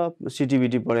घोक्नुपर्छ,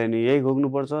 सिटिबिटी पढ्यो भने यही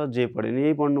घोक्नुपर्छ, जे पढ्यो भने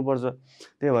यही पढ्नुपर्छ।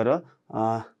 त्यही भएर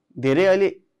धेरै अहिले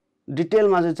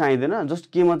डिटेलमा चाहिँ चाहिँदैन, जस्ट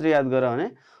के मात्रै याद गर भने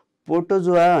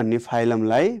प्रोटोजोआ भन्ने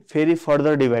फाइलमलाई फेरि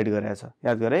फर्दर डिभाइड गरेको छ।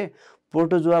 याद गर है,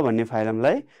 प्रोटोजोआ भन्ने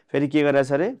फाइलमलाई फेरि के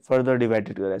गरेछ अरे, फर्दर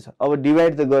डिभाइडेड गरेछ। अब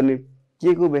डिभाइड त गर्ने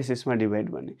के को बेसिसमा डिभाइड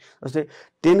गर्ने, जस्तै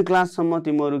 10 क्लाससम्म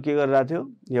तिमीहरू के गरिरहेको थियो,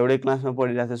 एउटै क्लासमा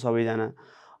पढिरहेको थियो सबैजना।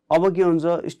 अब के हुन्छ,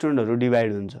 स्टुडेन्टहरू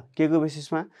डिभाइड हुन्छ के को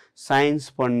बेसिसमा, साइन्स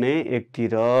पढ्ने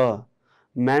एकतिर,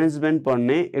 म्यानेजमेन्ट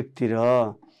पढ्ने एकतिर,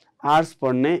 आर्ट्स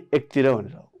पढ्ने एकतिर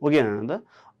भनेर, हो कि होइन त।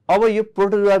 अब यो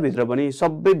प्रोटोजोआभित्र पनि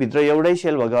सबैभित्र एउटै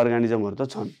सेल भएको अर्गानिजमहरू त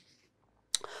छन्,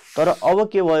 तर अब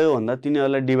के भयो भन्दा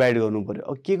तिनीहरूलाई डिभाइड गर्नु पर्यो।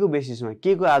 अब के को बेसिसमा,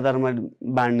 के को आधारमा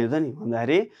बाँड्ने त नि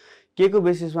भन्दाखेरि, के को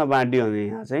बेसिसमा बाँड्यो भने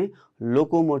यहाँ चाहिँ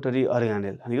लोकोमोटरी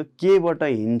अर्गानेल भनेको केबाट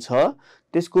हिँड्छ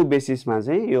त्यसको बेसिसमा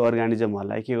चाहिँ यो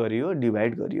अर्गानिजमहरूलाई के गरियो,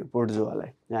 डिभाइड गरियो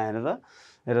प्रोटोजोआलाई। यहाँ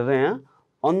हेर त यहाँ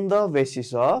on the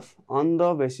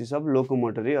basis of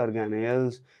locomotory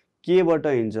अर्गानेल्स, केबाट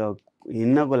हिँड्छ,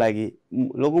 हिँड्नको लागि,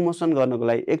 लोकोमोसन गर्नको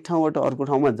लागि, एक ठाउँबाट अर्को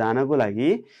ठाउँमा जानको लागि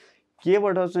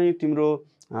केबाट चाहिँ तिम्रो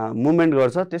मुभमेन्ट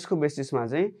गर्छ, त्यसको बेसिसमा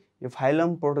चाहिँ यो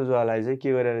फाइलम प्रोटोजोआलाई चाहिँ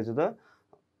के गरिरहेछ त,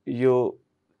 यो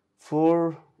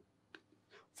फोर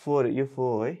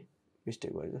है,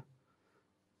 मिस्टेक भएछ,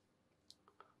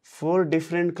 4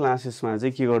 डिफ्रेन्ट क्लासेसमा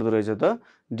चाहिँ के गर्दो रहेछ त,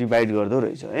 डिभाइड गर्दो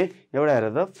रहेछ है। एउटा हेर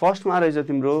त, फर्स्टमा रहेछ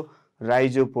तिम्रो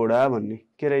राइजोपोडा भन्ने,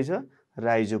 के रहेछ,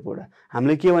 राइजोपोडा।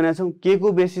 हामीले के भनेका छौँ, के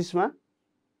को बेसिसमा,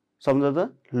 सम्झ त,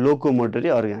 लोकोमोटरी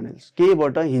अर्गानेल्स,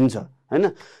 केबाट हिँड्छ हैन,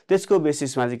 त्यसको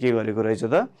बेसिसमा चाहिँ के गरेको रहेछ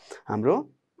त, हाम्रो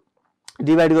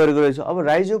डिभाइड गरेको रहेछ। अब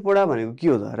राइजोपोडा भनेको के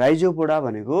हो त, राइजोपोडा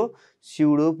भनेको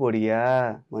सिउडोपोडिया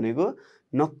भनेको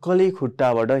नक्कली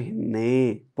खुट्टाबाट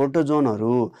हिँड्ने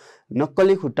प्रोटोजोनहरू,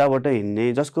 नक्कली खुट्टाबाट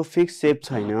हिँड्ने, जसको फिक्स सेप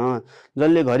छैन,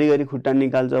 जसले घरिघरि खुट्टा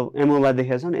निकाल्छ। एमोबा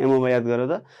देखेको छ नि, एमोबा याद गर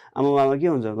त, एमोबामा के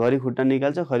हुन्छ, घरि खुट्टा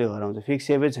निकाल्छ, घरि हराउँछ, फिक्स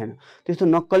सेपै छैन। त्यस्तो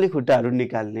नक्कली खुट्टाहरू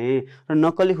निकाल्ने र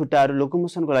नक्कली खुट्टाहरू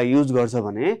लोकोमोसनको लागि युज गर्छ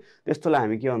भने त्यस्तोलाई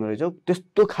हामी के भन्दो रहेछौँ,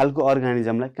 त्यस्तो खालको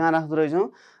अर्गानिजमलाई कहाँ राख्दो रहेछौँ,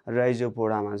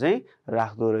 राइजोपोडामा चाहिँ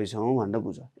राख्दो रहेछौँ भनेर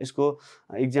बुझ। यसको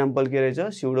इक्जाम्पल के रहेछ,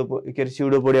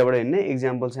 सिउडोपोडियाबाट हिँड्ने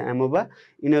इक्जाम्पल छ एमोबा।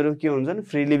 यिनीहरू के हुन्छन्,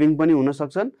 फ्री लिभिङ पनि हुन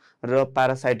सक्छन् र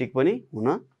प्यारासाइटिक पनि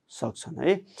हुन सक्छन्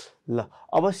है। ल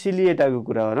अब सिलिएटाको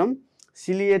कुरा गरौँ।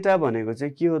 सिलिएटा भनेको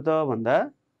चाहिँ के हो त भन्दा,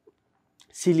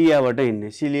 सिलियाबाट हिँड्ने,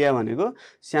 सिलिया भनेको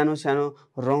सानो सानो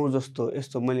रौँ जस्तो,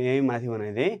 यस्तो मैले यही माथि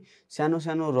बनाइदिएँ, सानो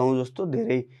सानो रौँ जस्तो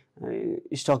धेरै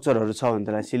स्ट्रक्चरहरू छ भने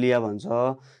त्यसलाई सिलिया भन्छ।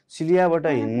 सिलियाबाट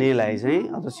हिँड्नेलाई चाहिँ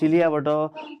अथवा सिलियाबाट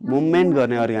मुभमेन्ट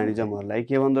गर्ने अर्गानिजमहरूलाई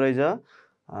के भन्दो रहेछ,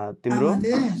 तिम्रो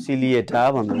सिलिएटा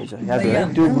भन्दो रहेछ। याद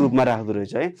गर, त्यो ग्रुपमा राख्दो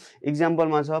रहेछ है।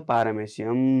 इक्जाम्पलमा छ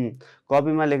पारामेसियम,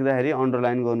 कपीमा लेख्दाखेरि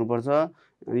अन्डरलाइन गर्नुपर्छ,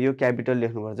 यो क्यापिटल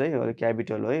लेख्नुपर्छ है, यो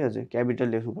क्यापिटल हो है, हजुर क्यापिटल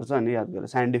लेख्नुपर्छ अनि याद गर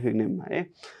साइन्टिफिक नेममा है।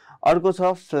 अर्को छ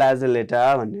फ्ल्याजेलेटा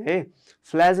भन्ने है।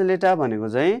 फ्ल्याजेलेटा भनेको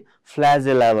चाहिँ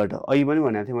फ्ल्याजेलाबाट, अघि पनि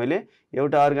भनेको थिएँ मैले,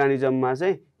 एउटा अर्गानिजममा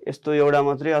चाहिँ यस्तो एउटा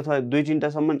मात्रै अथवा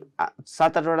 2-3टासम्म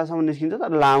 7-8वटासम्म निस्किन्छ,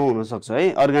 तर लामो हुनसक्छ है,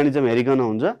 अर्गानिजम हेरिकन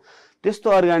हुन्छ। त्यस्तो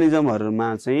अर्गानिजमहरूमा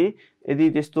चाहिँ यदि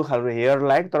त्यस्तो खालको हेयर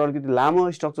लाइक तर अलिकति लामो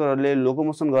स्ट्रक्चरहरूले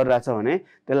लोकोमोसन गरिरहेछ भने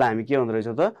त्यसलाई हामी के भन्दो रहेछ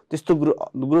त, त्यस्तो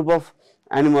ग्रुप अफ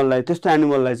एनिमललाई, त्यस्तो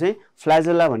एनिमललाई चाहिँ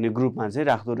फ्ल्याजेला भन्ने ग्रुपमा चाहिँ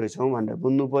राख्दो रहेछौँ भनेर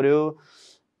बुझ्नु पर्यो।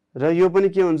 र यो पनि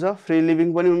के हुन्छ, फ्री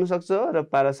लिभिङ पनि हुनसक्छ र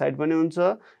प्यारासाइट पनि हुन्छ।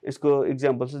 यसको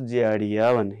इक्जाम्पल छ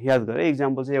जियाडिया भन्ने, याद गर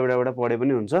इक्जाम्पल चाहिँ एउटा पढे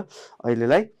पनि हुन्छ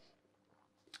अहिलेलाई।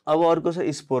 अब अर्को छ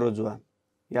स्पोरोजोआ,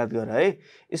 याद गर है।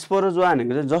 स्पोरोजोआ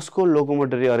भनेको चाहिँ जसको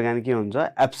लोकोमोटरी अर्गान के हुन्छ,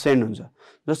 एब्सेन्ट हुन्छ,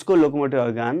 जसको लोकोमोटरी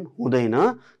अर्गान हुँदैन,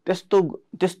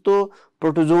 त्यस्तो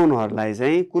प्रोटोजोनहरूलाई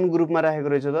चाहिँ कुन ग्रुपमा राखेको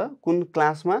रहेछ त, कुन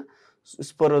क्लासमा,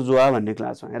 स्पोरोजोआ भन्ने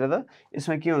क्लासमा। हेर त,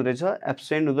 यसमा के हुँदो रहेछ,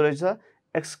 एब्सेन्ट हुँदो रहेछ,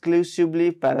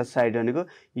 एक्सक्लुसिभली प्यारासाइट भनेको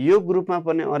यो ग्रुपमा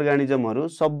पर्ने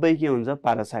अर्गानिजमहरू सबै के हुन्छ,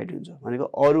 प्यारासाइट हुन्छ भनेको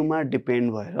अरूमा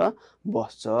डिपेन्ड भएर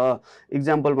बस्छ।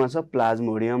 इक्जाम्पलमा छ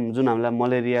प्लाज्मोडियम, जुन हामीलाई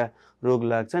मलेरिया रोग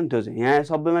लाग्छ नि, त्यो चाहिँ यहाँ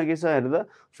सबैमा के छ, हेर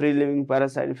त free living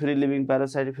parasite, free living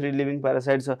parasite, free living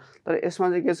parasite छ। तर यसमा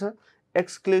चाहिँ के छ,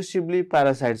 एक्सक्लुसिभली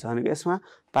प्यारासाइट छ भनेको यसमा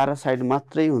प्यारासाइट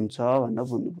मात्रै हुन्छ भनेर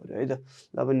बुझ्नु पर्यो है त।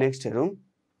 ल अब नेक्स्ट हेरौँ।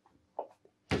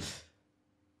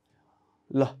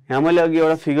 ल यहाँ मैले अघि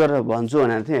एउटा फिगर भन्छु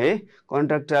भनेको थिएँ है,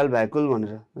 कन्ट्राक्टाइल भ्याकुल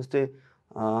भनेर। जस्तै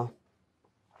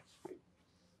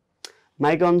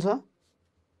माइक अन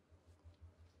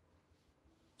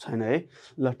छैन है?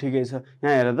 ल ठिकै छ।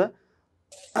 यहाँ हेर त,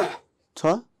 छ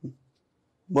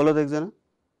बोल त एकजना।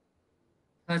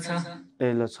 ए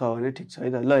ल छ भने ठिक छ है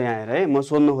त। ल यहाँ हेर है, म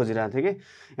सोध्नु खोजिरहेको थिएँ कि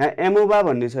यहाँ एमोबा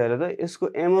भन्ने छ हेर त।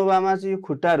 यसको एमोबामा चाहिँ यो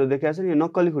खुट्टाहरू देखाएको छ नि, यो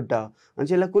नक्कली खुट्टा हो। अनि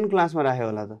चाहिँ यसलाई कुन क्लासमा राख्यो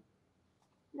होला त?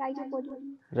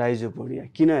 राइजोपोडिया।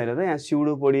 किन हेर त यहाँ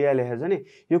सिउडोपोडिया लेखेको छ नि।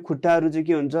 यो खुट्टाहरू चाहिँ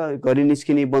के हुन्छ, घरि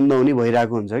निस्किने बन्द हुने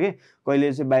भइरहेको हुन्छ कि,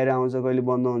 कहिले चाहिँ बाहिर आउँछ कहिले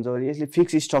बन्द हुन्छ भने यसले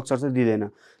फिक्स स्ट्रक्चर चाहिँ दिँदैन,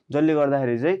 जसले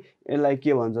गर्दाखेरि चाहिँ यसलाई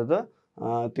के भन्छ त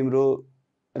तिम्रो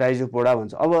राइजोपोडा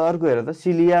भन्छ। अब अर्को हेर त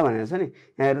सिलिया भनेको छ नि,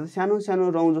 यहाँ हेर त सानो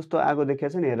सानो रौँ जस्तो आएको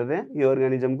देखेको छ नि, हेर त यहाँ यो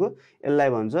अर्गानिजमको, यसलाई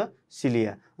भन्छ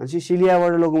सिलिया। अनि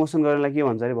सिलियाबाट लोकोमोसन गर्नलाई के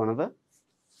भन्छ अरे भन त?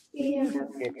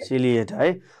 सिलिएट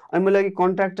है। अनि मैले अघि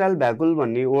कन्ट्राक्टाइल भ्याकुल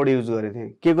भन्ने वर्ड युज गरेको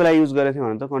थिएँ, के को लागि युज गरेको थिएँ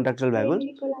भन त? कन्ट्राक्टाइल भ्याकुल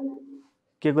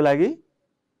के को लागि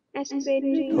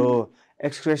हो?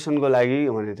 एक्सप्रेसनको लागि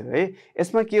भनेको थियो है।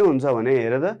 यसमा के हुन्छ भने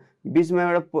हेर त बिचमा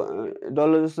एउटा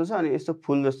डल्लो जस्तो छ अनि यस्तो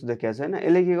फुल जस्तो देखिएको छ होइन।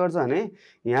 यसले के गर्छ भने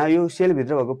यहाँ यो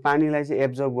सेलभित्र भएको पानीलाई चाहिँ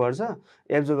एब्जर्ब गर्छ,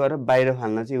 एब्जर्ब गरेर बाहिर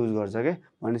फाल्न चाहिँ युज गर्छ क्या।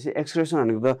 भनेपछि एक्सक्रेसन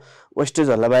भनेको त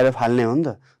वेस्टेजहरूलाई बाहिर फाल्ने हो नि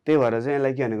त, त्यही भएर चाहिँ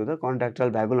यसलाई के भनेको त कन्ट्राक्टाइल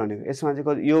भ्याकुल भनेको। यसमा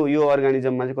चाहिँ यो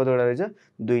अर्गानिजममा चाहिँ कतिवटा रहेछ?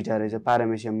 दुईवटा रहेछ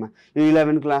पारामेसियममा। यो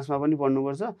 11 क्लासमा पनि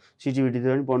पढ्नुपर्छ,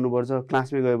 सिटिभिटीतिर पनि पढ्नुपर्छ,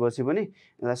 क्लासमै गएपछि पनि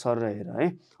यसलाई सर हेर है।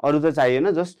 अरू त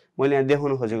चाहिएन, जस्ट मैले यहाँ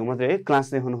देखाउनु खोजेको मात्रै है,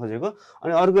 क्लास देखाउनु खोजेको।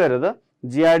 अनि अर्को हेर त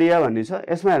जियाडिया भन्ने छ,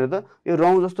 यसमा हेर त यो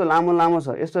रौँ जस्तो लामो लामो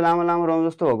छ, यस्तो लामो लामो रौँ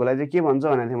जस्तो भएकोलाई चाहिँ के भन्छ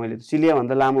भनेको थिएँ मैले? सिलिया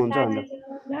भन्दा लामो हुन्छ भनेर,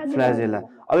 फ्ल्याजेला।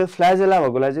 अब यो फ्ल्याजेला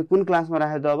भएकोलाई चाहिँ कुन क्लासमा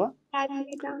राख्यो त? अब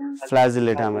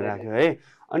फ्ल्याजिलेटामा राख्यो है।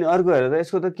 अनि अर्को हेर त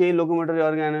यसको त केही लोकोमोटरी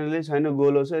अर्गानले छैन,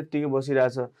 गोलो छ, यत्तिकै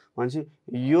बसिरहेछ भनेपछि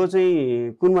यो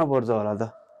चाहिँ कुनमा पर्छ होला त?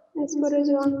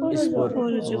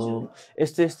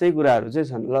 यस्तै यस्तै कुराहरू चाहिँ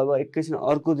छन्। ल अब एकैछिन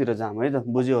अर्कोतिर जाम है त,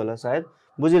 बुझ्यो होला सायद,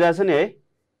 बुझिरहेछ नि है?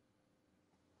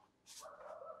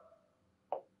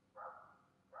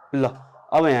 ल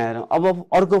अब यहाँ हेर,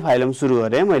 अब अर्को फाइलम सुरु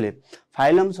गरेँ है मैले।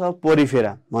 फाइलम छ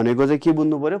पोरिफेरा भनेको चाहिँ के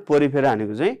बुझ्नु पर्यो? पोरिफेरा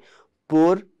भनेको चाहिँ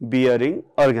पोर बियरिङ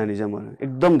अर्गानिजमहरू।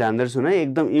 एकदम ध्यान दिएर सुन है,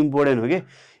 एकदम इम्पोर्टेन्ट हो कि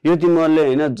यो। तिमीहरूले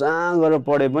होइन जहाँ गएर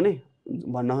पढे पनि,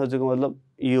 भन्न खोजेको मतलब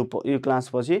यो क्लास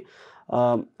पछि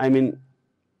आई मिन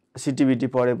सिटिभिटी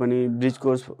पढे पनि, ब्रिज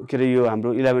कोर्स के अरे यो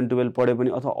हाम्रो 11-12 पढे पनि,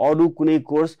 अथवा अरू कुनै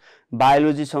कोर्स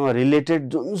बायोलोजीसँग रिलेटेड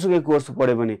जुनसुकै कोर्स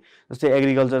पढे पनि, जस्तै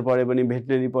एग्रिकल्चर पढे पनि,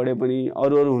 भेटनरी पढे पनि,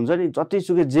 अरू हुन्छ नि,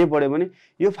 जतिसुकै जे पढे पनि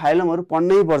यो फाइलमहरू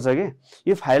पढ्नै पर्छ के।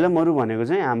 यो फाइलमहरू भनेको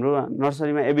चाहिँ हाम्रो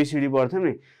नर्सरीमा एबिसिडी पढ्थ्यौँ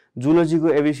नि, जुलोजीको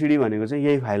एबिसिडी भनेको चाहिँ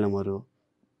यही फाइलमहरू हो।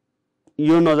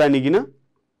 यो नजानिकन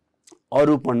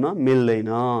अरू पढ्न मिल्दैन,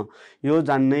 यो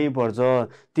जान्नै पर्छ।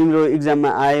 तिम्रो इक्जाममा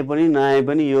आए पनि नआए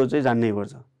पनि यो चाहिँ जान्नै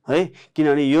पर्छ है,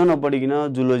 किनभने यो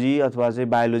नपढिकन जुलोजी अथवा चाहिँ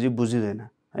बायोलोजी बुझिँदैन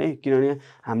है। किनभने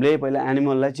हामीले पहिला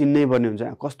एनिमललाई चिन्नै पर्ने हुन्छ,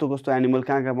 कस्तो कस्तो एनिमल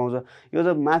कहाँ कहाँ पाउँछ। यो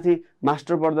त माथि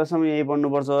मास्टर पढ्दासम्म यही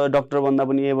पढ्नुपर्छ, डक्टर बन्दा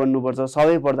पनि यही पढ्नुपर्छ,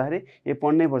 सबै पढ्दाखेरि यही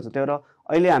पढ्नै पर्छ। त्यही भएर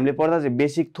अहिले हामीले पढ्दा चाहिँ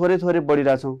बेसिक थोरै थोरै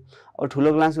पढिरहेछौँ, अब ठुलो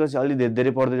क्लास गएपछि अलि धेरै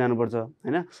धेरै पढ्दै जानुपर्छ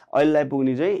होइन। अहिलेलाई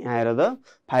पुग्ने चाहिँ यहाँ हेर त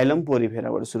फाइलम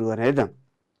पोरिफेराबाट सुरु गरेँ है त।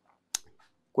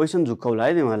 क्वेसन झुक्काउला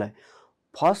है तिमीहरूलाई,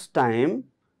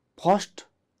 फर्स्ट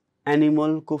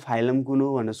एनिमलको फाइलम कुन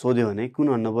हो भनेर सोध्यो भने कुन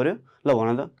भन्नु पर्यो? ल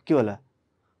भन त के होला?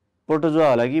 प्रोटोजोआ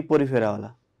होला कि पोरिफेरा होला?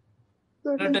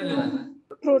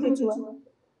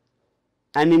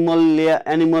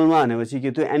 एनिमलमा भनेपछि के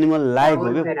त्यो एनिमल लायक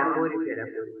हो क्या?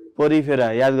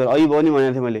 पोरिफेरा। याद गर, अघि पनि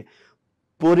भनेको थिएँ मैले,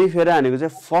 पोरिफेरा भनेको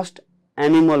चाहिँ फर्स्ट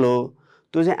एनिमल हो,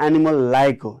 त्यो चाहिँ एनिमल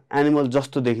लायक हो, एनिमल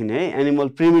जस्तो देखिने है, एनिमल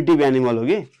प्रिमिटिभ एनिमल हो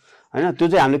कि होइन। त्यो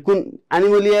चाहिँ हामीले कुन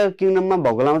एनिमलिया किङडममा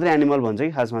भएकोलाई मात्रै एनिमल भन्छ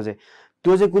कि खासमा चाहिँ।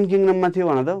 त्यो चाहिँ कुन किङडममा थियो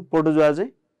भन त? प्रोटोजोआ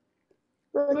चाहिँ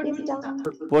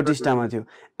प्रोटिस्टामा थियो,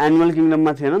 एनिमल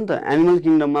किङडममा थिएन नि त। एनिमल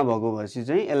किङडममा भएको भएपछि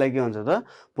चाहिँ यसलाई के भन्छ त?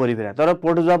 पोरिफेरा। तर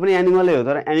प्रोटोजोआ पनि एनिमलै हो,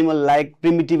 तर एनिमल लाइक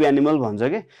प्रिमिटिभ एनिमल भन्छ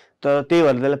कि, तर त्यही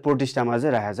भएर त्यसलाई प्रोटिस्टामा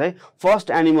चाहिँ राखेको छ है। फर्स्ट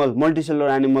एनिमल,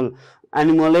 मल्टिसेलुलर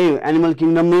एनिमल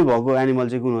किङडममै भएको एनिमल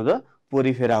चाहिँ कुन हो त?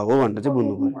 पोरिफेरा हो भनेर चाहिँ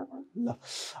बुझ्नु पर्यो। ल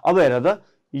अब हेर त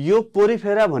यो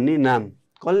पोरिफेरा भन्ने नाम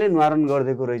कसले निवारण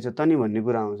गरिदिएको रहेछ त नि भन्ने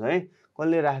कुरा आउँछ है।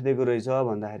 कसले राखिदिएको रहेछ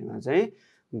भन्दाखेरिमा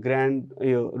चाहिँ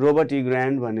यो रोबर्ट ई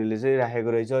ग्रान्ड भन्नेले चाहिँ राखेको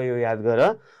रहेछ, यो याद गर।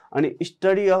 अनि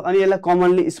स्टडी अफ, अनि यसलाई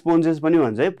कमनली स्पोन्जेस पनि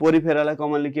भन्छ है। पोरिफेरालाई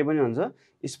कमनली के पनि भन्छ?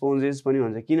 स्पोन्जेस पनि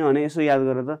भन्छ। किनभने यसो याद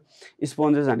गर त,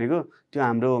 स्पोन्जेस भनेको त्यो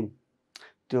हाम्रो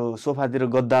त्यो सोफातिर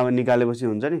गद्दा निकालेपछि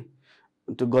हुन्छ नि,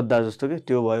 त्यो गद्दा जस्तो के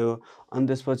त्यो भयो। अनि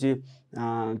त्यसपछि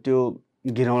त्यो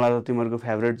घिरौँला त तिमीहरूको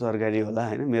फेभरेट तरकारी होला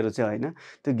होइन, मेरो चाहिँ होइन।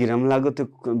 त्यो घिरौँलाको त्यो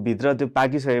भित्र त्यो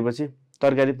पाकिसकेपछि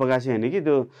तरकारी पकाएको होइन कि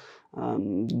त्यो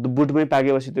बुटमै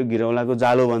पाकेपछि त्यो घिरौँलाको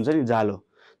जालो भन्छ नि, जालो,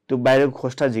 त्यो बाहिरको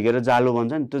खोस्टा झिकेर जालो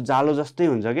भन्छ नि, त्यो जालो जस्तै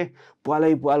हुन्छ के,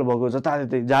 पालै पाल भएको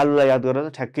जताततै। जालोलाई याद गरेर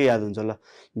ठ्याक्कै याद हुन्छ। ल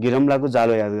घिरौँलाको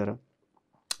जालो याद गर।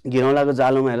 घिरौँलाको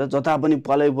जालोमा हेर जता पनि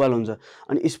पालै पाल हुन्छ।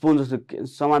 अनि स्पोन्ज जस्तो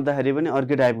समात्दाखेरि पनि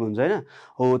अर्कै टाइपको हुन्छ होइन,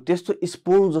 हो त्यस्तो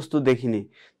स्पोन्ज जस्तो देखिने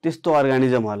त्यस्तो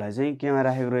अर्गानिजमहरूलाई चाहिँ केमा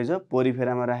राखेको रहेछ,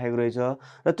 पोरिफेरामा राखेको रहेछ।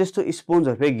 र त्यस्तो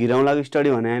स्पोन्जहरू फेरि घिरौँलाको स्टडी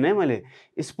भने होइन है मैले,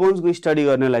 स्पोन्जको स्टडी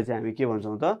गर्नेलाई चाहिँ हामी के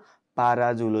भन्छौँ त,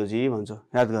 पाराजुलोजी भन्छौँ।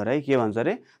 याद गर है, के भन्छ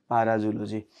अरे,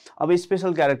 पाराजुलोजी। अब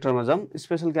स्पेसल क्यारेक्टरमा जाउँ।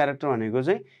 स्पेसल क्यारेक्टर भनेको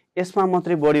चाहिँ यसमा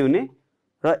मात्रै बढी हुने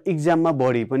र इक्जाममा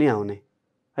बढी पनि आउने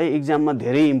है, इक्जाममा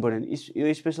धेरै इम्पोर्टेन्ट। यो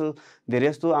स्पेसल धेरै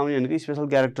जस्तो आउने भनेको स्पेसल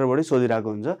क्यारेक्टरबाटै सोधिरहेको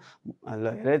हुन्छ। ल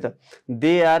हेर है त,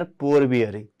 दे आर पोर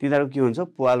बियरिङ, तिनीहरू के हुन्छ,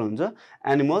 पाल हुन्छ।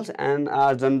 Animals and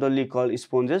are generally call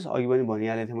स्पोन्जेस, अघि पनि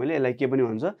भनिहालेको थिएँ मैले, यसलाई के पनि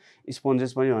भन्छ,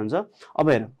 स्पोन्जेस पनि भन्छ। अब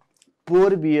हेर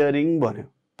पोर बियरिङ भन्यो,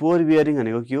 पोर बियरिङ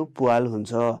भनेको के हो, पाल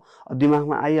हुन्छ। अब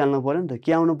दिमागमा आइहाल्नु पऱ्यो नि त,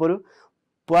 के आउनु पऱ्यो,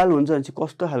 पाल हुन्छ भने चाहिँ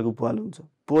कस्तो खालको पाल हुन्छ,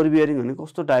 पोर बियरिङ भने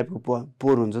कस्तो टाइपको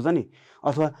पोर हुन्छ त नि,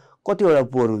 अथवा कतिवटा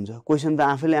पोर हुन्छ, क्वेसन त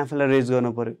आफैलाई रेज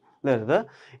गर्नु पऱ्यो। ल हेर त,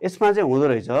 यसमा चाहिँ हुँदो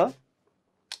रहेछ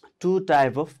 2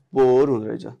 टाइप अफ पोर हुँदो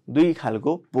रहेछ, 2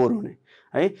 खालको पोर हुने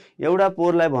है। एउटा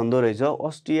पोरलाई भन्दो रहेछ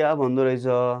अस्टिया भन्दो रहेछ,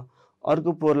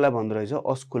 अर्को पोरलाई भन्दो रहेछ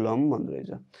अस्कुलम भन्दो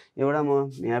रहेछ। एउटा म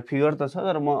यहाँ फिगर त छ,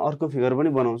 तर म अर्को फिगर पनि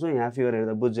बनाउँछु, यहाँ फिगर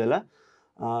हेर्दा बुझ्छ होला।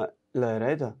 ल हेर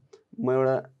है त, म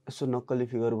एउटा यसो नक्कली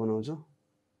फिगर बनाउँछु।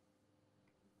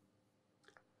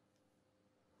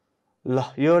 ल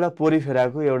यो एउटा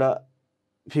पोरिफेराको एउटा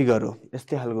फिगर हो,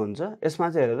 यस्तै खालको हुन्छ। यसमा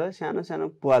चाहिँ हेर त सानो सानो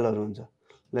पालहरू हुन्छ।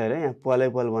 ल हेर यहाँ पालै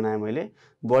पाल बनाएँ मैले,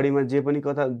 बडीमा जे पनि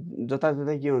कता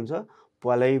जताततै के हुन्छ,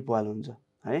 पालै पाल हुन्छ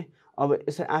है। अब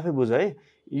यसै आफै बुझ है,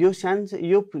 यो सानो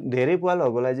यो धेरै पाल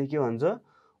भएकोलाई चाहिँ के भन्छ,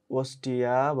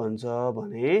 ओस्टिया भन्छ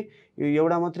भने यो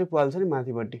एउटा मात्रै पाल छ नि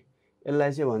माथिपट्टि,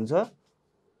 यसलाई चाहिँ भन्छ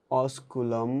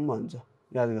अस्कुलम भन्छ।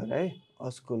 याद गर है,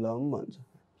 अस्कुलम भन्छ,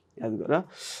 याद गर।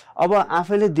 अब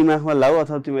आफैले दिमागमा लाऊ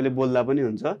अथवा तिमीले बोल्दा पनि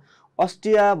हुन्छ।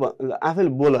 अस्टिया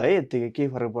आफैले बोल है, यत्तिकै केही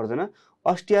फरक पर्दैन।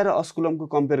 अस्टिया र अस्कुलमको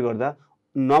कम्पेयर गर्दा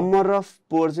नम्बर अफ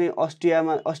पोर चाहिँ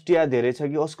अस्टिया धेरै छ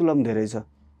कि अस्कुलम धेरै छ,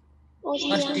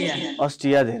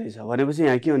 अस्टिया धेरै छ भनेपछि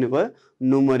यहाँ के हुने भयो,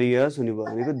 नुमरियस हुने भयो,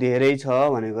 भनेको धेरै छ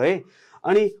भनेको है।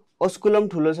 अनि अस्कुलम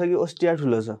ठुलो छ कि अस्टिया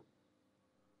ठुलो छ,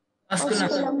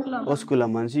 अस्कुलम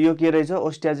भनेपछि यो के रहेछ,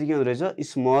 अस्टिया चाहिँ के हुँदो रहेछ,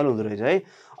 स्मल हुँदो रहेछ है।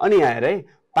 अनि यहाँ हेर है,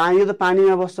 पानी यो त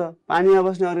पानीमा बस्छ, पानीमा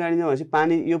बस्ने अर्गानिजम भनेपछि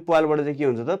पानी यो पालबाट चाहिँ के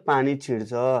हुन्छ त, पानी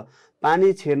छिर्छ।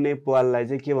 पानी छिर्ने पाललाई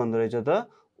चाहिँ के भन्दो रहेछ त,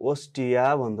 ओस्टिया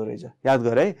भन्दो रहेछ। याद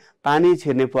गर है, पानी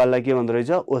छिर्ने पाललाई के भन्दो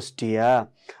रहेछ, ओस्टिया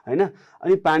होइन।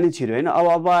 अनि पानी छिर्यो होइन।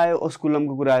 अब आयो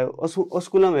अस्कुलमको कुरा आयो।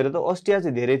 अस्कुलम हेर त, अस्टिया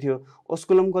चाहिँ धेरै थियो,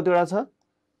 अस्कुलम कतिवटा छ,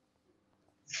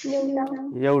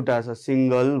 एउटा छ,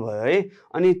 सिङ्गल भयो है।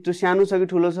 अनि त्यो सानो छ कि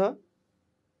ठुलो छ,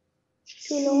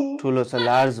 ठुलो छ,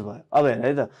 लार्ज भयो। अब हेर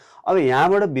है त, अब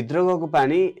यहाँबाट भित्र गएको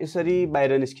पानी यसरी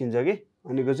बाहिर निस्किन्छ कि,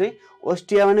 भनेको चाहिँ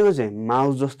ओस्टिया भनेको चाहिँ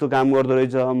माउथ जस्तो काम गर्दो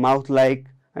रहेछ, माउथ लाइक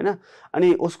होइन। अनि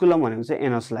अस्कुलम भनेको चाहिँ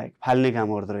एनस लाइक, फाल्ने काम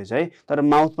गर्दो रहेछ है। तर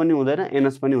माउथ पनि हुँदैन,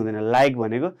 एनस पनि हुँदैन, लाइक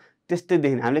भनेको त्यस्तै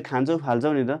देखिने, हामीले खान्छौँ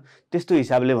फाल्छौँ नि त, त्यस्तो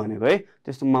हिसाबले भनेको है,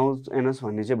 त्यस्तो माउथ एनस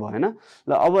भन्ने चाहिँ भएन।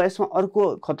 ल अब यसमा अर्को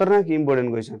खतरनाक इम्पोर्टेन्ट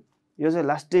क्वेसन, यो चाहिँ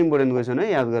लास्टै इम्पोर्टेन्ट क्वेसन है,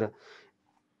 याद गर,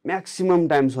 म्याक्सिमम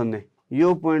टाइम सोध्ने,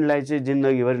 यो पोइन्टलाई चाहिँ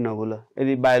जिन्दगीभरि नभुल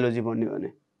यदि बायोलोजी पढ्ने भने।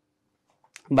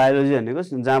 बायोलोजी भनेको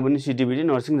जहाँ पनि सिटिबिटी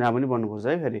नर्सिङ जहाँ पनि पढ्नुपर्छ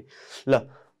है फेरि। ल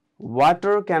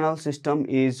water canal system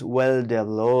is well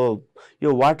develop, यो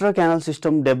वाटर क्यानल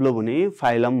सिस्टम डेभलप हुने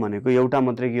फाइलम भनेको एउटा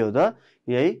मात्रै के हो त,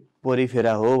 यही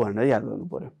पोरिफेरा हो भनेर याद गर्नु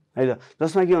पर्यो है त।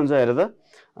 जसमा के हुन्छ हेर त,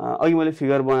 अघि मैले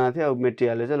फिगर बनाएको थिएँ, अब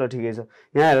मेटेरियलले चाहिँ ल ठिकै छ।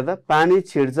 यहाँ हेर त, पानी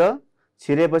छिर्छ,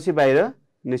 छिरेपछि बाहिर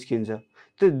निस्किन्छ।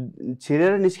 त्यो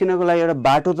छिरेर निस्किनको लागि एउटा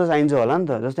बाटो त चाहिन्छ होला नि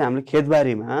त। जस्तै हामीले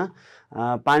खेतबारीमा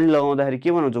पानी लगाउँदाखेरि के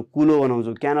बनाउँछौँ, कुलो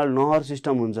बनाउँछौँ, क्यानल नहर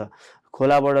सिस्टम हुन्छ,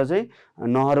 खोलाबाट चाहिँ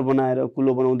नहर बनाएर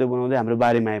कुलो बनाउँदै बनाउँदै हाम्रो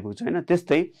बारीमा आइपुग्छ होइन।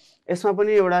 त्यस्तै यसमा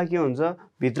पनि एउटा के हुन्छ,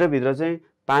 भित्रभित्र चाहिँ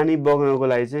पानी बग्नको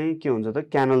लागि चाहिँ के हुन्छ त,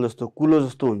 क्यानल जस्तो, कुलो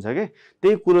जस्तो हुन्छ कि,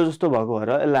 त्यही कुलो जस्तो भएको भएर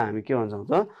यसलाई हामी के भन्छौँ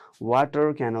त,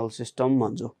 वाटर क्यानल सिस्टम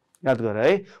भन्छौँ। याद गर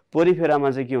है,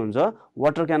 पोरिफेरामा चाहिँ के हुन्छ,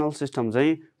 वाटर क्यानल सिस्टम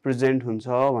चाहिँ प्रेजेन्ट हुन्छ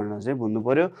भनेर चाहिँ भन्नु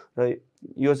पर्यो। र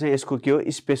यो चाहिँ यसको के हो,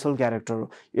 स्पेसल क्यारेक्टर हो,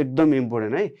 एकदम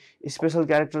इम्पोर्टेन्ट है। स्पेसल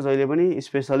क्यारेक्टर जहिले पनि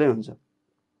स्पेसलै हुन्छ।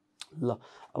 ल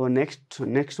अब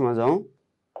नेक्स्टमा जाउँ।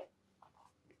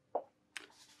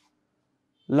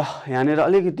 ल यहाँनिर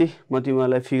अलिकति म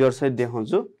तिमीहरूलाई फिगर सहित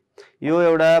देखाउँछु। यो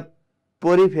एउटा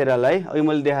पोरिफेरालाई अघि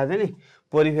मैले देखाएको थिएँ नि,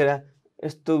 पोरिफेरा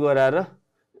यस्तो गराएर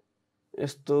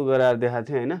देखाएको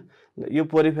थियो हैन। यो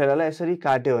पोरिफेरालाई यसरी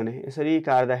काट्यो भने यसरी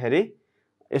काट्दाखेरि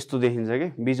यस्तो देखिन्छ के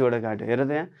बीचबाट काट्यो। हेर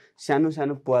त यहाँ सानो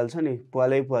सानो प्वाल छ नि,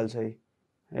 प्वालै प्वाल छ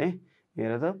है।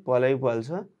 हेर त प्वालै प्वाल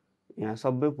छ, यहाँ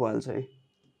सबै प्वाल छ है,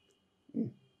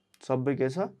 सबै के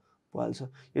छ प्वाल छ।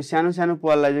 यो सानो सानो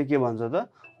प्वाललाई चाहिँ के भन्छ त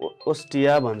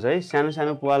ओस्टिया भन्छ है। सानो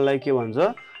सानो प्वाललाई के भन्छ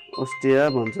ओस्टिया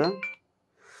भन्छ।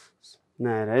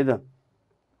 नहेर है त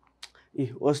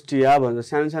ओस्टिया भन्छ,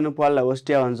 सानो सानो प्वाललाई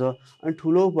ओस्टिया भन्छ। अनि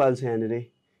ठुलो प्वाल छ यहाँनिर,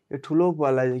 यो ठुलो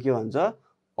प्वाललाई चाहिँ के भन्छ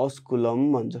अस्कुलम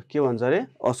भन्छ। के भन्छ अरे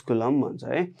अस्कुलम भन्छ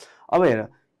है। अब हेर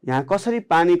यहाँ कसरी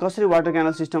पानी कसरी वाटर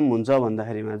क्यानल सिस्टम हुन्छ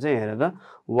भन्दाखेरिमा चाहिँ हेर त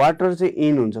वाटर चाहिँ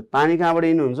इन हुन्छ, पानी कहाँबाट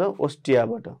इन हुन्छ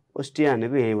ओस्टियाबाट। ओस्टिया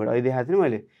भनेको यहीँबाट अहिले देखाएको थिएँ नि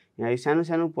मैले, यहाँ सानो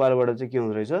सानो प्वालबाट चाहिँ के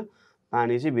हुँदो रहेछ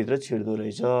पानी चाहिँ भित्र छिर्दो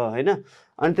रहेछ हैन।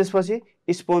 अनि त्यसपछि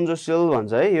स्पोन्जोसेल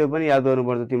भन्छ है, यो पनि याद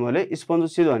गर्नुपर्छ तिमीहरूले।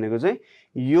 स्पोन्जोसेल भनेको चाहिँ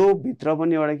यो भित्र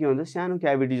पनि एउटा के हुन्छ सानो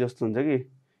क्याभिटी जस्तो हुन्छ कि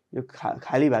यो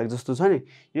खाली भाग जस्तो छ नि,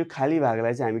 यो खाली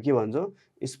भागलाई चाहिँ हामी के भन्छौँ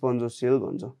स्पोन्जोसेल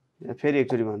भन्छौँ। फेरि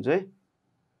एकचोटि भन्छु है,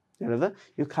 हेर त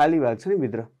यो खाली भाग छ नि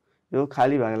भित्र, यो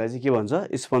खाली भागलाई चाहिँ के भन्छ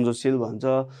स्पोन्जोसेल भन्छ।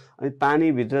 अनि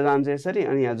पानी भित्र जान्छ यसरी,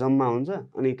 अनि यहाँ जम्मा हुन्छ,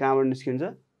 अनि कहाँबाट निस्किन्छ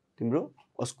तिम्रो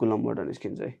अस्कुलमबाट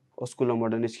निस्किन्छ है।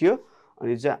 अस्कुलमबाट निस्कियो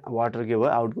अनि चाहिँ वाटर के भयो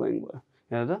आउट गोइङ भयो।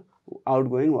 हेर त आउट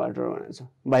गोइङ वाटर भनेको छ,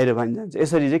 बाहिर पानी जान्छ।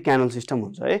 यसरी चाहिँ क्यानल सिस्टम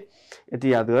हुन्छ है,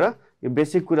 यति याद गर। यो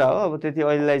बेसिक कुरा हो। अब त्यति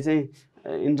अहिलेलाई चाहिँ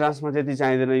इन्ट्रान्समा त्यति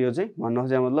चाहिँदैन, यो चाहिँ भन्न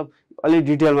खोजेको मतलब अलि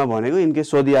डिटेलमा भनेको इनकेस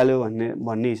सोधिहाल्यो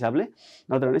भन्ने हिसाबले,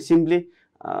 नत्र भने simply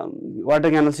water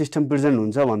canal system present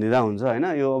हुन्छ भनिदिँदा हुन्छ हैन।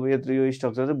 यो अब यत्रो यो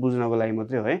स्ट्रक्चर चाहिँ बुझ्नको लागि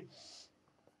मात्रै हो है।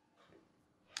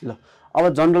 ल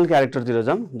अब जनरल क्यारेक्टरतिर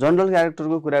जाऊँ। जनरल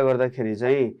क्यारेक्टरको कुरा गर्दाखेरि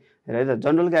चाहिँ हेर है त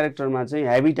जनरल क्यारेक्टरमा चाहिँ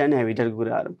ह्याबिट एन्ड ह्याबिटको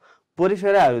कुराहरू।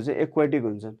 पोरिफेराहरू चाहिँ एक्वाटिक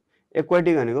हुन्छन्।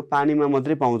 एक्वाटिक भनेको पानीमा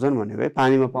मात्रै पाउँछन् भनेको है,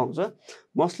 पानीमा पाउँछ।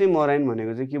 मोस्टली मराइन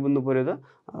भनेको चाहिँ के बुझ्नु पर्यो त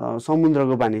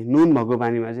समुद्रको पानी नुन भएको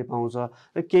पानीमा चाहिँ पाउँछ।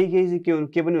 र केही चाहिँ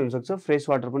के पनि हुनसक्छ फ्रेस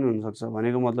वाटर पनि हुनसक्छ।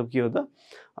 भनेको मतलब के हो त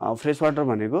फ्रेस वाटर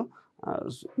भनेको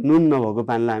नुन नभएको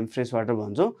पानीलाई हामी फ्रेस वाटर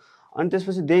भन्छौँ। अनि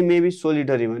त्यसपछि दे मे बी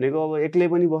सोलिटरी भनेको अब एक्लै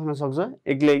पनि बस्न सक्छ,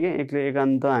 एक्लै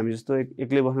एकान्त हामी जस्तो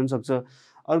एक्लै बस्न सक्छ।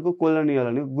 अर्को कोलोनियल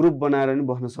भनेको ग्रुप बनाएर पनि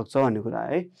बस्न सक्छ भन्ने कुरा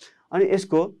है। अनि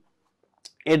यसको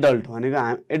एडल्ट भनेको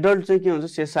एडल्ट चाहिँ के हुन्छ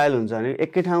सेसाइल हुन्छ भने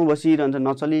एकै ठाउँ बसिरहन्छ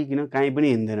नचलिकन कहीँ पनि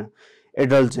हिँड्दैन।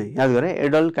 एडल्ट चाहिँ याद गरे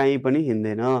एडल्ट कहीँ पनि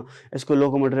हिँड्दैन, यसको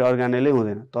लोकोमोटरी अर्गानलै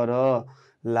हुँदैन। तर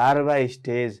लार्भा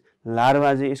स्टेज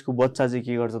लार्भा चाहिँ यसको बच्चा चाहिँ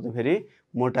के गर्छ त फेरि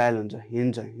मोटाइल हुन्छ,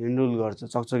 हिँड्छ, हिँडुल गर्छ,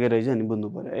 चकचके रहेछ नि बुझ्नु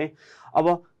पर्यो है। अब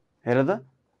हेर त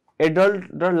एडल्ट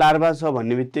र लार्भा छ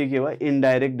भन्ने बित्तिकै के भयो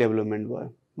इनडाइरेक्ट डेभलपमेन्ट भयो।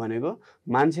 भनेको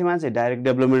मान्छेमा चाहिँ डाइरेक्ट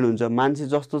डेभलपमेन्ट हुन्छ, मान्छे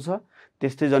जस्तो छ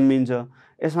त्यस्तै जन्मिन्छ।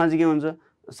 यसमा चाहिँ के हुन्छ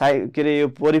के अरे यो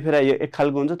पोरिफेरा यो एक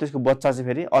खालको हुन्छ, त्यसको बच्चा चाहिँ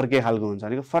फेरि अर्कै खालको हुन्छ।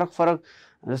 भनेको फरक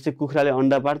जस्तै कुखुराले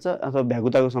अन्डा पार्छ अथवा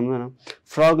भ्यागुताको सम्झ न,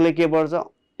 फ्रगले के पर्छ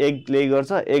एग ले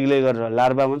गर्छ, एग ले गरेर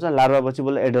लार्भा बन्छ, लार्भा पछि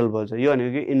बल्ल एडल्ट बन्छ। यो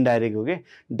भनेको कि इनडाइरेक्ट हो कि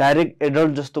डाइरेक्ट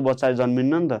एडल्ट जस्तो बच्चा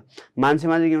जन्मिन्न नि त।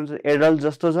 मान्छेमा चाहिँ के हुन्छ एडल्ट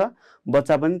जस्तो छ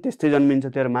बच्चा पनि त्यस्तै जन्मिन्छ।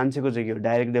 तर मान्छेको चाहिँ के हो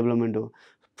डाइरेक्ट डेभलपमेन्ट हो,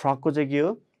 फ्रगको चाहिँ के हो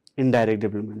इनडाइरेक्ट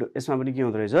डेभलपमेन्ट हो। यसमा पनि के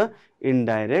हुँदो रहेछ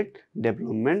इनडाइरेक्ट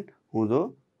डेभलपमेन्ट हुँदो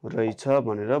रहेछ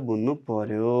भनेर बुझ्नु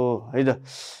पर्यो है त।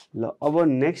 ल अब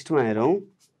नेक्स्टमा हेरौँ।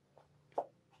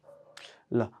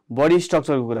 ल बडी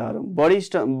स्ट्रक्चरको कुराहरू,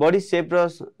 बडी सेप र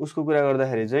उसको कुरा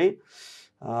गर्दाखेरि चाहिँ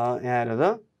यहाँ हेर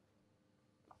त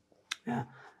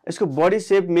यसको बडी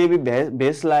सेप मेबी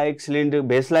भेस लाइक सिलिन्डर,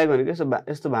 भेस लाइक भनेको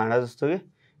यस्तो भाँडा जस्तो के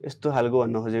यस्तो खालको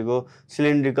भन्न खोजेको,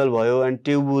 सिलिन्ड्रिकल भयो एन्ड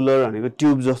ट्युबुलर भनेको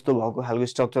ट्युब जस्तो भएको खालको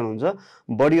स्ट्रक्चर हुन्छ।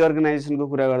 बडी अर्गनाइजेसनको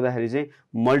कुरा गर्दाखेरि चाहिँ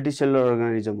मल्टिसेलुलर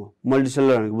अर्गानिजम हो।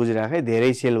 मल्टिसेलुलर भनेको बुझिराख है,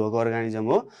 धेरै सेल भएको अर्गानिजम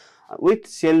हो with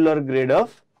cellular grade of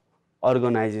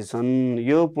organisation.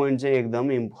 यो पोइन्ट चाहिँ एकदम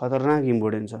खतरनाक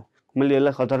इम्पोर्टेन्ट छ। मैले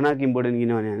यसलाई खतरनाक इम्पोर्टेन्ट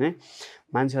किन भने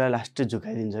मान्छेलाई लास्टै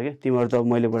झुकाइदिन्छ क्या। तिमीहरू त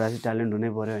मैले बढा चाहिँ ट्यालेन्ट हुनै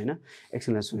पर्यो होइन।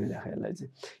 एकछिनलाई सुनिराख यसलाई चाहिँ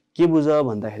के बुझ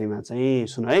भन्दाखेरिमा चाहिँ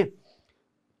सुन है,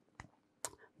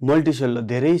 मल्टिसेलुलर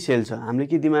धेरै सेल छ। हामीले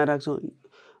के दिमाग राख्छौँ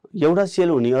एउटा सेल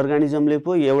हुने अर्गानिजमले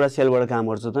पो एउटा सेलबाट काम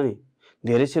गर्छ त नि,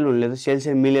 धेरै सेल हुनेले त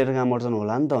सेल मिलेर काम गर्छन्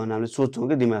होला नि त भनेर हामीले सोच्छौँ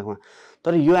क्या दिमागमा।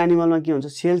 तर यो एनिमलमा के हुन्छ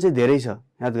सेल चाहिँ धेरै छ,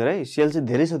 याद गर है सेल चाहिँ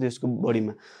धेरै छ त्यसको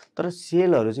बडीमा, तर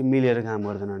सेलहरू चाहिँ मिलेर काम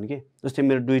गर्दैनन् के। जस्तै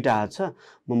मेरो दुईवटा हात छ,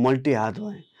 म मल्टी हात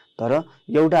भएँ, तर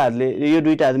एउटा हातले यो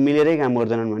दुईवटा हात मिलेरै काम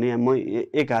गर्दैनन् भने म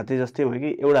एक हातै जस्तै भयो कि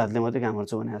एउटा हातले मात्रै काम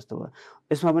गर्छ भने जस्तो भयो।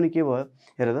 यसमा पनि के भयो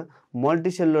हेर त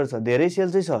मल्टिसेलुलर छ, धेरै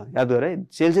सेल चाहिँ छ, याद गर है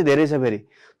सेल चाहिँ धेरै छ फेरि,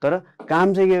 तर काम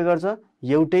चाहिँ के गर्छ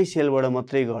एउटै सेलबाट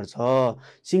मात्रै गर्छ।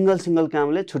 सिङ्गल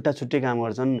कामले छुट्टै काम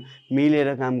गर्छन्,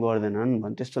 मिलेर काम गर्दैनन्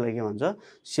भने त्यस्तोलाई के भन्छ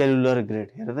सेलुलर ग्रेड।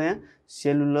 हेर त यहाँ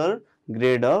सेलुलर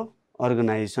ग्रेड अफ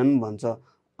अर्गनाइजेसन भन्छ।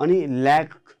 अनि ल्याक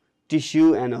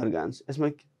टिस्यु एन्ड अर्गान्स। यसमा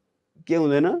के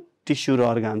हुँदैन टिस्यु र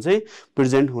अर्गान चाहिँ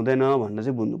प्रेजेन्ट हुँदैन भनेर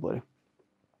चाहिँ बुझ्नु पर्यो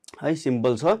है।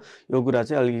 सिम्पल छ यो कुरा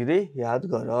चाहिँ अलिकति याद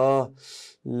गर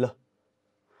ल।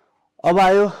 अब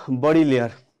आयो बडी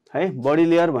लेयर है। बडी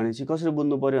लेयर भनेपछि कसरी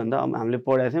बुझ्नु पर्यो भन्दा अब हामीले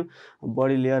पढेको थियौँ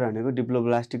बडी लेयर भनेको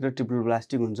डिप्लोब्लास्टिक र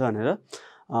ट्रिप्लोब्लास्टिक हुन्छ भनेर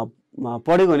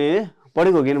पढेको नि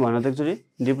हो कि भन्न त एकचोटि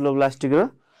डिप्लोब्लास्टिक र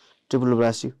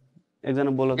ट्रिप्लोब्लास्टिक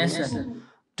एकजना बोल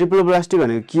ट्रिप्लोब्लास्टिक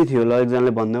भनेको के थियो ल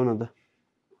एकजनाले भनिदेऊ न त।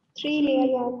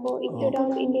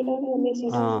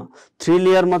 3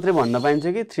 लेयर मात्रै भन्न पाइन्छ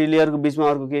कि 3 लेयरको बीचमा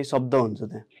अर्को केही शब्द हुन्छ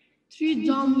त्यहाँ 3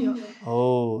 जम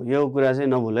हो यो कुरा चाहिँ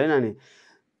नभुल है नानी।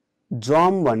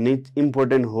 जम भन्ने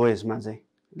इम्पोर्टेन्ट हो यसमा चाहिँ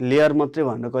लेयर मात्रै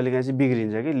भनेर कहिलेकाहीँ चाहिँ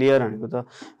बिग्रिन्छ कि लेयर भनेको त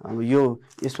अब यो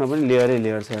यसमा पनि लेयरै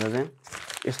लेयर छ र चाहिँ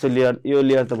यस्तो लेयर यो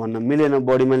लेयर त भन्न मिलेन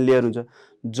बडीमा लेयर हुन्छ।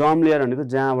 जम लेयर भनेको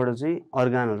जहाँबाट चाहिँ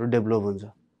अर्गानहरू डेभलप हुन्छ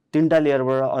 3टा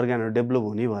लेयरबाट अर्गानहरू डेभलप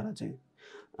हुने भएर चाहिँ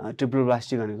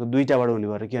ट्रिप्लोब्लास्टिक भनेको 2टाबाट हुने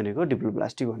भएर के भनेको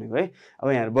डिप्लोब्लास्टिक भनेको है। अब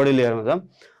यहाँ बडी लेयरमा छ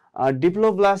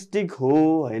डिप्लोब्लास्टिक हो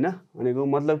हैन भनेको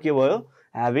मतलब के भयो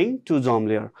ह्याभिङ 2 जम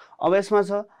लेयर। अब यसमा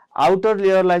छ आउटर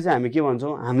लेयरलाई चाहिँ हामी के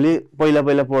भन्छौँ हामीले पहिला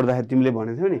पढ्दाखेरि तिमीले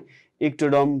भनेको थियौ नि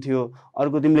एक्टोडर्म थियो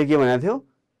अर्को तिमीले के भनेको थियौ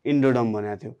इन्डोडर्म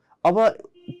भनेको थियौ। अब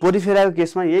पोरिफेराको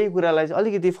केसमा यही कुरालाई चाहिँ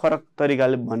अलिकति फरक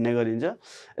तरिकाले भन्ने गरिन्छ।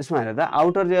 यसमा हेर त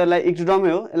आउटर लेयरलाई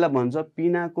एक्टोडर्मै हो यसलाई भन्छ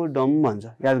पिनाकोडर्म भन्छ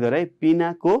याद गर है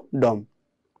पिनाकोडर्म।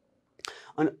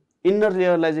 अनि इन्नर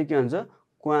लेयरलाई चाहिँ के भन्छ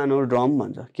क्वानोडर्म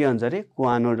भन्छ के भन्छ अरे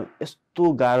क्वानोडर्म। यस्तो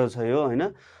गाह्रो छ यो हैन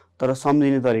तर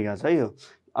सम्झिने तरिका छ यो।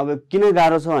 अब किन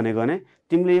गाह्रो छ भनेको भने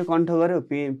तिमीले यो कन्ठ गर्यौ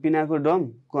पिनाकोडर्म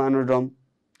क्वानोडर्म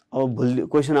अब भुल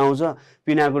क्वेसन आउँछ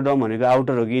पिनाकोडर्म भनेको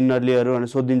आउटर हो कि इन्नर लेयर हो भनेर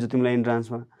सोधिदिन्छ तिमीलाई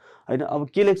इन्ट्रान्समा हैन। अब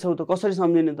के लेख्छौ त कसरी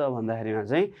सम्झिने त भन्दाखेरिमा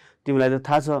चाहिँ तिमीलाई त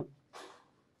थाहा छ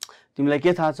तिमीलाई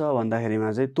के थाहा छ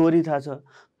भन्दाखेरिमा चाहिँ तोरी थाहा छ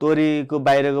तोरीको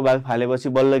बाहिरको भाग फालेपछि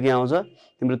बल्ल के आउँछ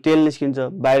तिम्रो तेल निस्किन्छ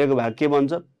बाहिरको भाग के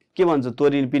भन्छ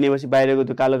तोरी पिनेपछि बाहिरको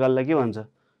त्यो कालो कालोलाई के भन्छ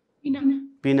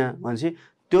पिना भन्छ।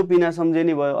 त्यो पिना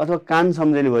सम्झिने भयो अथवा कान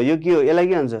सम्झिने भयो यो के हो यसलाई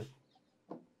के भन्छ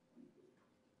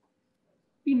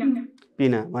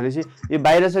पिना भनेपछि यो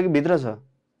बाहिर छ कि भित्र छ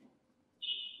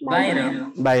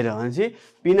बाहिर भनेपछि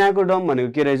पिनाकोडर्म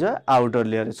भनेको के रहेछ आउटर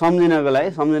लेयर। सम्झिनको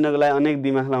लागि अनेक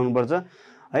दिमाग लाउनु पर्छ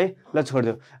है ल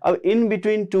छोडिदेऊ। अब इन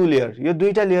बिट्विन 2 लेयर यो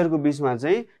 2टा लेयरको बीचमा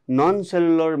चाहिँ नन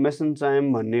सेलुलर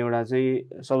मेसेन्चाइम भन्ने एउटा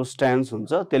चाहिँ सबस्टेन्स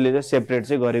हुन्छ त्यसले चाहिँ सेपरेट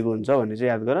चाहिँ गरेको हुन्छ भन्ने चाहिँ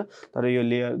याद गर तर यो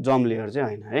लेयर जम लेयर चाहिँ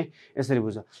होइन है यसरी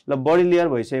बुझ ल। बडी लेयर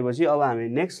भइसकेपछि अब हामी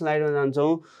नेक्स्ट स्लाइडमा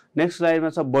जान्छौँ। नेक्स्ट स्लाइडमा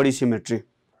छ बडी सिमेट्री।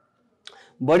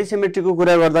 बडी सिमेट्रीको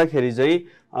कुरा गर्दाखेरि चाहिँ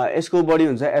यसको बडी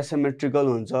हुन्छ एसिमेट्रिकल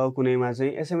हुन्छ कुनैमा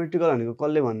चाहिँ एसिमेट्रिकल भनेको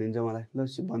कसले भनिदिन्छ मलाई ल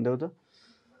भनिदेऊ त।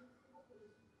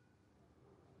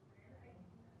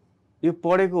 यो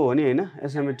पढेको हो नि हैन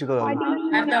एसिमेट्रिकल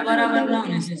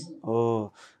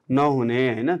हो नहुने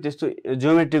हैन त्यस्तो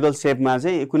जियोमेट्रिकल सेपमा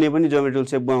चाहिँ कुनै पनि जियोमेट्रिकल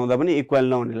सेप बनाउँदा पनि इक्वल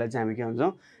नहुनेलाई चाहिँ हामी के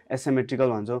भन्छौँ एसिमेट्रिकल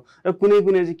भन्छौँ। र कुनै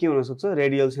चाहिँ के हुन सक्छ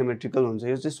रेडियल सिमेट्रिकल हुन्छ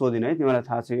यो चाहिँ सोधिन है तिमीलाई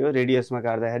थाहा छ यो रेडियसमा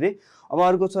काट्दाखेरि। अब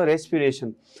अर्को छ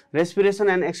रेस्पिरेसन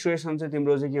एन्ड एक्सपिरेसन चाहिँ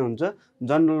तिम्रो चाहिँ के हुन्छ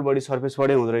जनरल बडी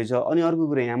सर्फेसबाटै हुँदो रहेछ। अनि अर्को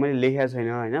कुरा यहाँ मैले लेखेको छैन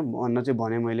हैन भन्न चाहिँ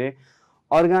भने मैले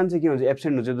अर्गान चाहिँ के हुन्छ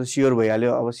एब्सेन्ट हुन्छ त सियोर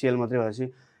भइहाल्यो अब सिएल मात्रै भएपछि।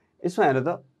 यसमा हेर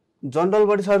त जनरल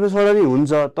बडी सर्फेसबाट नि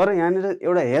हुन्छ तर यहाँनिर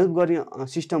एउटा हेल्प गर्ने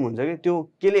सिस्टम हुन्छ कि त्यो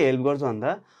केले हेल्प गर्छ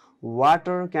भन्दा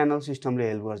वाटर क्यानल सिस्टमले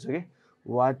हेल्प गर्छ कि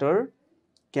वाटर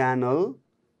क्यानल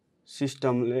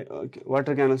सिस्टमले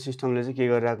चाहिँ के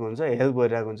गरिरहेको हुन्छ हेल्प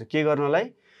गरिरहेको हुन्छ के गर्नलाई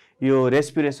यो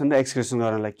रेस्पिरेसन र एक्सक्रेसन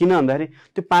गर्नलाई। किन भन्दाखेरि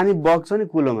त्यो पानी बग्छ नि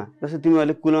कुलोमा जस्तै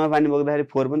तिमीहरूले कुलोमा पानी बग्दाखेरि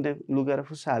फोहोर पनि त्यहाँ लुकाएर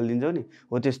फुस्सा हालिदिन्छौ नि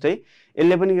हो त्यस्तै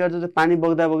यसले पनि गर्छ त्यो पानी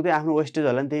बग्दा आफ्नो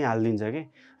वेस्टेजहरूलाई पनि त्यही हालिदिन्छ कि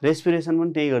रेस्पिरेसन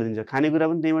पनि त्यही गरिदिन्छ खानेकुरा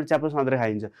पनि त्यहीँबाट च्याप्स मात्रै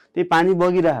खाइन्छ त्यही पानी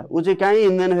बगिरह ऊ चाहिँ कहीँ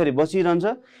हिँड्दैन फेरि बसिरहन्छ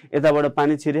यताबाट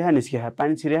पानी छिर्या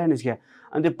निस्किया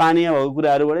अनि त्यो पानी भएको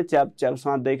कुराहरूबाट च्याप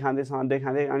साँध्दै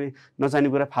खाँदै अनि नचाहिने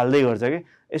कुरा फाल्दै गर्छ कि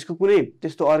यसको कुनै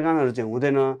त्यस्तो अर्गानहरू चाहिँ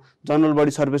हुँदैन जनरल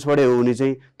बडी सर्फेसबाटै हो हुने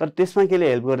चाहिँ तर त्यसमा केले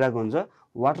हेल्प गरिरहेको हुन्छ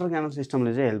वाटर क्यानल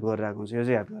सिस्टमले चाहिँ हेल्प गरिरहेको हुन्छ यो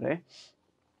चाहिँ याद गर है।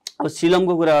 अब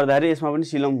सिलमको कुरा गर्दाखेरि यसमा पनि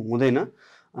सिलम हुँदैन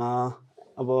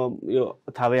अब यो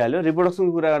थाहा भइहाल्यो।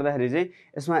 रिप्रोडक्सनको कुरा गर्दाखेरि चाहिँ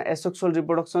यसमा एसेक्सुअल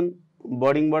रिप्रोडक्सन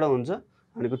बर्डिङबाट हुन्छ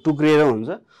भनेको टुक्रिएर हुन्छ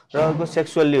र अर्को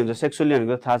सेक्सुअल्ली हुन्छ सेक्सुअल्ली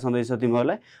भनेको थाहा छँदैछ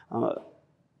तिमीहरूलाई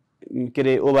के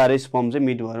अरे ओभार स्पर्म चाहिँ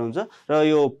मिट भएर हुन्छ र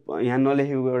यो यहाँ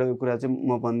नलेखेको एउटा कुरा चाहिँ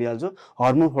म भनिदिइहाल्छु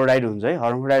हर्मोफ्रोडाइट हुन्छ है।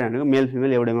 हर्मोफ्रोडाइट भनेको मेल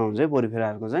फिमेल एउटैमा हुन्छ है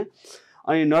पोरिफेराहरूको चाहिँ।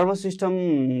 अनि नर्भस सिस्टम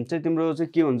चाहिँ तिम्रो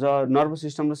चाहिँ के हुन्छ नर्भस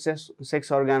सिस्टम र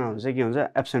सेक्स अर्गानहरू चाहिँ के हुन्छ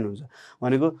एब्सेन्ट हुन्छ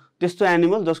भनेको त्यस्तो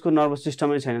एनिमल जसको नर्भस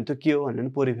सिस्टमै छैन त्यो के हो भने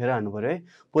पोरिफेरा भन्नु पर्यो है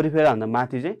पोरिफेरा भन्दा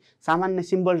माथि चाहिँ सामान्य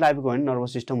सिम्पल टाइपको होइन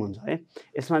नर्भस सिस्टम हुन्छ है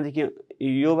यसमा चाहिँ के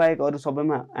यो बाहेक अरू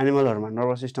सबैमा एनिमलहरूमा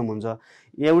नर्भस सिस्टम हुन्छ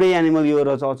एउटै एनिमल यो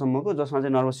रहेछ अचम्मको जसमा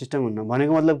चाहिँ नर्भस सिस्टम हुन्न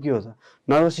भनेको मतलब के हो त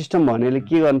नर्भस सिस्टम भन्नेले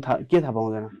के गर्न के थाहा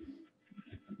पाउँदैन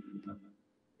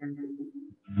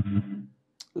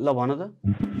ल भन त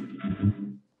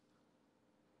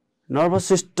नर्भस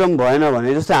सिस्टम भएन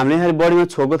भने जस्तै हामीले खालि बडीमा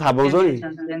छोको थाहा पाउँछौँ नि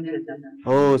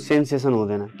हो सेन्सेसन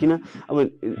हुँदैन किन अब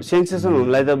सेन्सेसन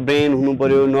हुनुलाई त ब्रेन हुनु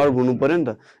पर्यो नर्भ हुनु पर्यो नि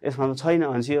त यसमा त छैन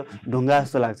भनेपछि यो ढुङ्गा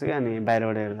जस्तो लाग्छ क्या अनि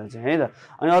बाहिरबाट हेर्दा चाहिँ है त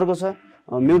अनि अर्को छ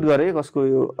म्युट गरे कसको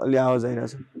यो अलि आवाज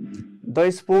आइरहेछ the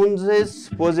स्पोन्जेस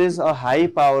possess a high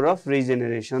power of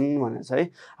रिजेनेरेसन भनेको छ है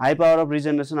हाई पावर अफ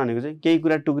रिजेनेरेसन भनेको चाहिँ केही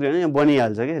कुरा टुक्रियो भने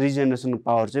बनिहाल्छ क्या रिजेनेरेसन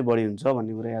पावर चाहिँ बढी हुन्छ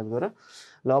भन्ने कुरा याद गर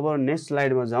ल अब नेक्स्ट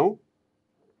स्लाइडमा जाउँ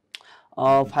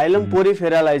फाइलम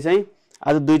पोरिफेरालाई चाहिँ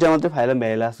आज दुईटा मात्रै फाइलम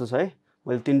भ्याइला जस्तो छ है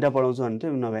मैले तीनटा पढाउँछु भने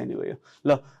थियो नभ्याइने भयो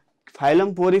ल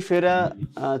फाइलम पोरिफेरा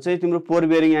चाहिँ तिम्रो पोर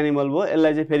बेरिङ एनिमल भयो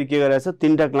यसलाई चाहिँ फेरि के गरेछ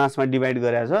तीनटा क्लासमा डिभाइड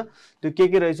गरेछ त्यो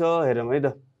के रहेछ हेरौँ है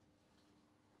त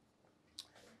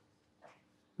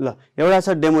ल एउटा छ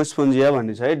डेमोस्पोन्जिया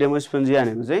भन्ने छ है डेमोस्पोन्जिया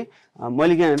भनेको चाहिँ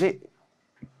मैले के भने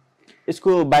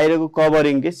यसको बाहिरको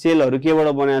कभरिङ के सेलहरू केबाट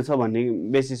बनाएको छ भन्ने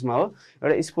बेसिसमा हो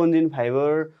एउटा स्पोन्जिन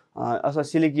फाइबर अथवा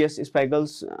सिलिकियस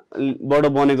स्पाइकल्सबाट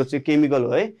बनेको चाहिँ केमिकल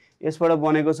हो है यसबाट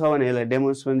बनेको छ भने यसलाई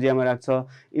डेमोस्पोन्जियामा राख्छ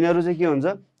यिनीहरू चाहिँ के हुन्छ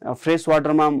फ्रेस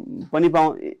वाटरमा पनि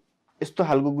यस्तो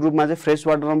खालको ग्रुपमा चाहिँ फ्रेस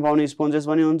वाटरमा पाउने स्पोन्जेस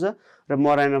पनि हुन्छ र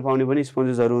मराइनमा पाउने पनि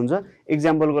स्पोन्जेसहरू हुन्छ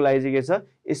एक्जाम्पलको लागि चाहिँ के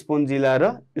छ स्पोन्जिला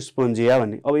र स्पोन्जिया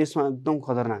भन्ने अब यसमा एकदम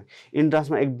खतरनाक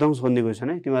इन्ट्रान्समा एकदम सोध्ने क्वेसन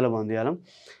है तिमीलाई भनिदिइहालौँ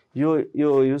यो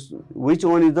यो which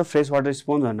one is the fresh water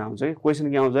sponge भनेर आउँछ कि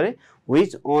क्वेसन के आउँछ अरे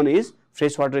which one is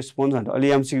fresh water sponge भनेर अलि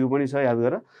एमसिक्यू पनि छ याद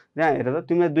गर त्यहाँ हेर त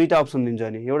तिमीलाई दुईवटा अप्सन दिन्छ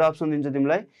नि एउटा अप्सन दिन्छ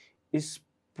तिमीलाई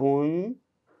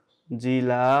स्पोन्जिला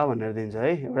भनेर दिन्छ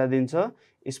है एउटा दिन्छ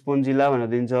स्पोन्जिला भनेर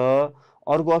दिन्छ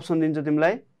अर्को अप्सन दिन्छ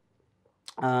तिमीलाई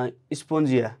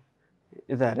स्पोन्जिया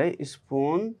यता हेर है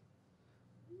स्पोन्जिआइए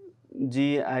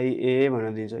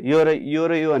भनेर दिन्छ यो र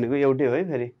यो भनेको एउटै हो है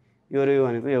फेरि यो र यो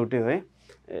भनेको एउटै हो है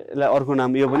यसलाई अर्को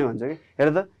नाम यो पनि भन्छ कि हेर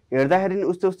त हेर्दाखेरि नि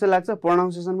उस्तै उस्तै लाग्छ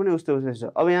प्रोनाउन्सिएसन पनि उस्तै उस्तै छ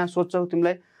अब यहाँ सोध्छौ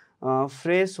तिमीलाई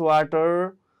फ्रेस वाटर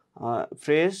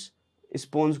फ्रेस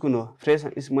स्पोन्ज कुन हो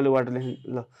फ्रेस मैले वाटर लेखेँ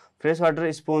ल फ्रेस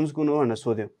वाटर स्पोन्ज कुन हो भनेर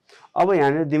सोध्यो अब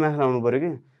यहाँनिर दिमाग लाउनु पऱ्यो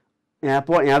कि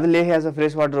यहाँ त लेखेको छ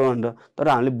फ्रेस वाटर हो भनेर तर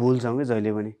हामीले भुल्छौँ कि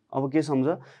जहिले पनि अब के सम्झ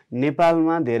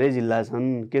नेपालमा धेरै जिल्ला छन्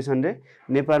के छन् रे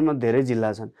नेपालमा धेरै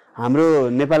जिल्ला छन् हाम्रो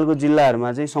नेपालको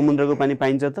जिल्लाहरूमा चाहिँ समुद्रको पानी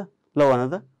पाइन्छ त ल भन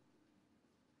त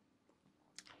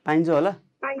पाइन्छ होला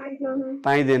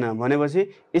पाइँदैन भनेपछि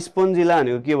स्पोन्जिला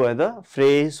भनेको के भयो त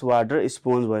फ्रेस वाटर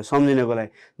स्पोन्ज भयो सम्झिनको लागि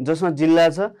जसमा जिल्ला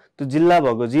छ त्यो जिल्ला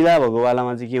भएको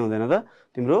वालामा चाहिँ के हुँदैन त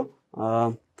तिम्रो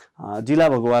जिल्ला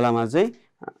भएको वालामा चाहिँ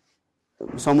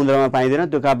समुद्रमा पाइँदैन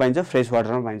त्यो कहाँ पाइन्छ फ्रेस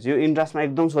वाटरमा पाइन्छ यो इन्ट्रान्समा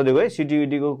एकदम सोधेको है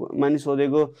सिटिभिटीको मानि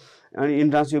सोधेको अनि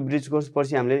इन्ट्रान्स यो ब्रिज कोर्स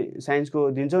पछि हामीले साइन्सको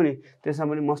दिन्छौँ नि त्यसमा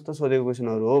पनि मस्त सोधेको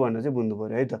क्वेसनहरू हो भनेर चाहिँ बुझ्नु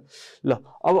पर्यो है त ल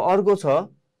अब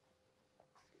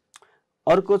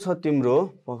अर्को छ तिम्रो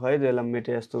पखाइ त्यसलाई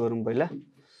मेटे जस्तो गरौँ पहिला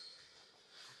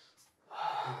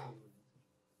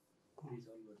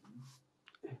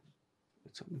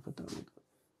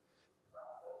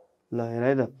ल हेर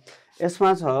है त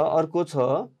यसमा छ अर्को छ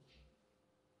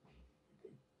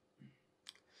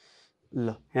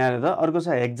ल यहाँ हेर त अर्को छ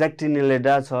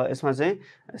हेक्जाक्टिनेलिडा छ यसमा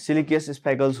चाहिँ सिलिकियस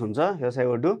स्पाइकल्स हुन्छ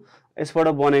यसैबाट यसबाट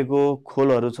बनेको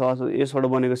खोलहरू छ यसबाट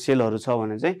बनेको सेलहरू छ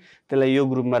भने चाहिँ त्यसलाई यो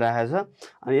ग्रुपमा राखेको छ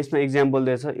अनि यसमा इक्जाम्पल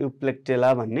दिएछ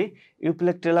युप्लेक्टेला भन्ने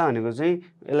युप्लेक्टेला भनेको चाहिँ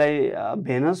यसलाई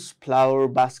भेनस फ्लावर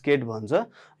बास्केट भन्छ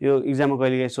यो इक्जाममा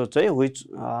कहिलेकाहीँ सोध्छ है विच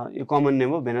यो कमन नेम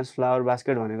हो भेनस फ्लावर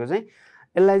बास्केट भनेको चाहिँ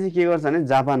यसलाई चाहिँ के गर्छ भने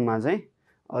जापानमा चाहिँ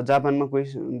जापानमा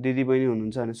कोही दिदी बहिनी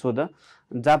हुनुहुन्छ भने सोध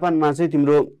जापानमा चाहिँ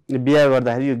तिम्रो बिहा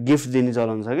गर्दाखेरि यो गिफ्ट दिने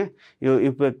चलन छ क्या यो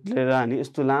युप्लेक्टेला अनि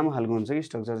यस्तो लामो खालको हुन्छ कि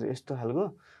स्ट्रक्चर चाहिँ यस्तो खालको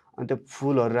अनि त्यो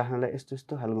फुलहरू राख्नलाई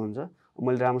यस्तो खालको हुन्छ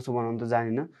मैले राम्रोसँग बनाउनु त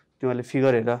जानिनँ तिमीहरूले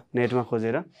फिगर हेर नेटमा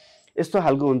खोजेर यस्तो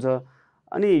खालको हुन्छ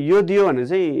अनि यो दियो भने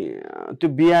चाहिँ त्यो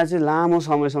बिहा चाहिँ लामो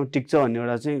समयसम्म टिक्छ भन्ने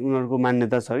एउटा चाहिँ उनीहरूको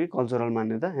मान्यता छ कि कल्चरल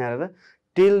मान्यता यहाँ त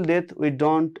till death we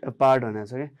don't apart भनेको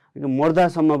छ कि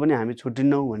मर्दासम्म पनि हामी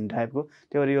छुट्टिन्नौँ भन्ने टाइपको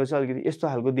त्यही भएर यो चाहिँ अलिकति यस्तो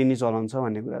खालको दिने चलन छ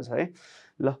भन्ने कुरा छ है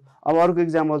ल अब अर्को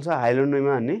इक्जाम्पल छ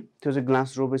हाइलोनोइमा भन्ने त्यो चाहिँ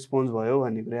ग्लास रोप स्पोन्ज भयो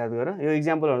भन्ने कुरा याद गर यो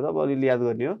इक्जाम्पलहरू त अब अलिअलि याद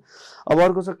गर्ने हो अब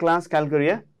अर्को छ क्लास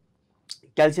क्याल्कोरिया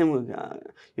क्याल्सियम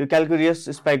यो क्याल्कुरियस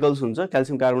स्पाइकल्स हुन्छ,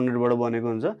 क्याल्सियम कार्बोनेटबाट बनेको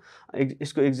हुन्छ।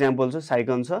 यसको इक्जाम्पल छ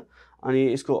साइकन छ।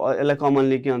 अनि यसको यसलाई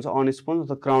कमनली के भन्छ अन स्पोन्ज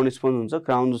अथवा क्राउन स्पोन्ज हुन्छ,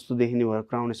 क्राउन जस्तो देखिने भएर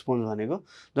क्राउन स्पोन्ज भनेको।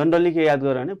 जनरली के याद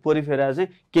गर्यो भने पोरिफेरा चाहिँ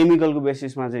केमिकलको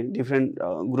बेसिसमा चाहिँ डिफ्रेन्ट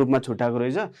ग्रुपमा छुट्याएको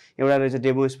रहेछ। एउटा रहेछ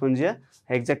डेमोस्पोन्जिया,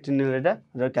 हेक्साक्टिनेलेटा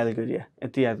र क्याल्कुरिया।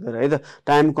 यति याद गर है त।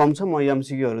 टाइम कम छ, म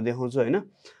एमसिक्यूहरू देखाउँछु होइन।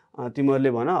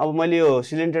 तिमीहरूले भन। अब मैले यो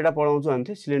सिलिन्ट्रेटा पढाउँछु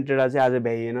भन्थेँ, सिलिन्ट्रेटा चाहिँ आज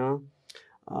भ्याइएन।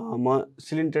 म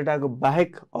सिलिन्ट्रेटाको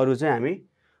बाहेक अरू चाहिँ हामी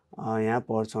यहाँ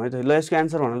पढ्छौँ है त। ल यसको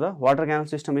एन्सर भन त। Water canal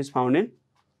system is found in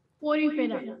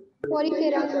Porifera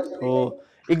हो।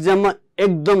 इक्जाममा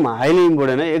एकदम हाइली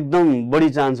इम्पोर्टेन्ट है, एकदम बढी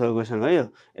चान्स भएको क्वेसन है यो।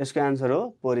 यसको एन्सर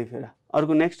हो पोरिफेरा।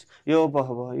 अर्को नेक्स्ट यो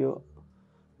यो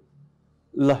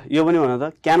ल यो पनि भन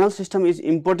त। Canal system is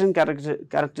important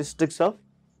characteristics of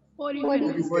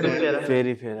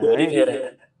पेरिफेरा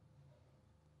है।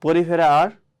 पोरिफेरा आर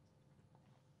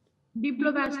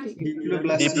डिप्लोब्लास्टिक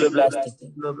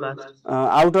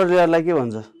आउटर लेयरलाई के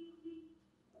भन्छ?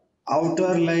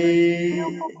 आउटरलाई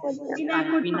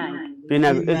पिना।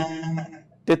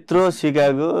 त्यत्रो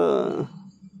सिकाएको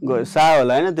सा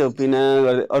होला होइन, त्यो पिना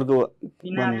गर्दै अर्को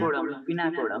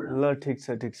ल ठिक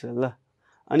छ ल।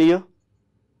 अनि यो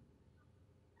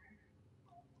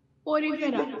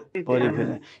पोरिफेरा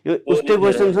यो उस्तै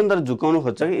क्वेसन छ नि, तर झुकाउनु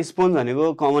खोज्छ कि। स्पोन्ज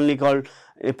भनेको कमनली कल्ड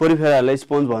पोरिफेरालाई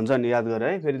स्पोन्ज भन्छ नि, याद गर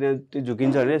है। फेरि त्यहाँ त्यो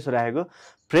झुकिन्छ भने यसो राखेको।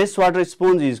 फ्रेस वाटर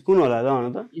स्पोन्ज इज कुन होला त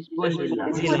भन त?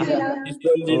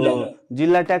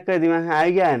 जिल्ला ट्याक्कै दिमागमा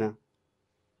आयो कि आएन?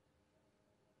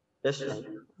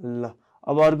 ल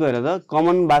अब अर्को हेर त।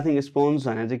 कमन बाथिङ स्पोन्ज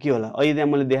भनेर चाहिँ के होला? अहिले त्यहाँ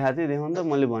मैले देखाएको थिएँ, देखाउनु त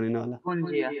मैले भनिनँ होला।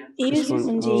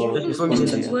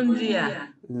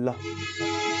 ल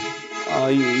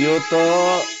यो त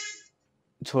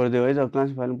छोडिदियो है,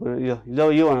 क्लास फाइल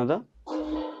यो भन त।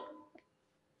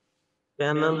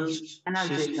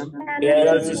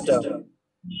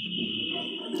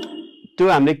 त्यो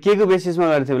हामीले के को बेसिसमा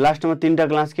गरेको थियौँ? लास्टमा 3टा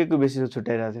क्लास के को बेसिसमा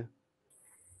छुट्याइरहेको थियो?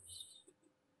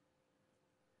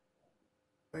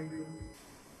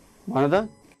 भन त।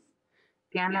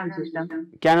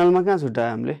 क्यानलमा कहाँ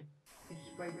छुट्यायो हामीले?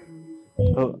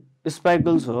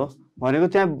 स्पाइकल्स हो भनेको।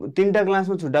 त्यहाँ 3टा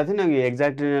क्लासमा छुट्याएको थियो नि,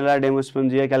 हेक्साक्टिनेला,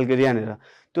 डेमोस्पोन्जिया, क्याल्कुरिया भनेर।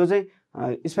 त्यो चाहिँ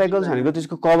स्पाइकल्स भनेको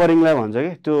त्यसको कभरिङलाई भन्छ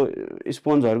कि, त्यो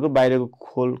स्पोन्जहरूको बाहिरको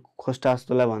खोस्टा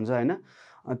जस्तोलाई भन्छ होइन।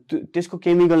 त्यसको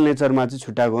केमिकल नेचरमा चाहिँ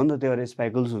छुट्याएको हो नि त, त्यही भएर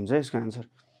स्पाइकल्स हुन्छ यसको एन्सर।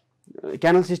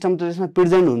 क्यानल सिस्टम त त्यसमा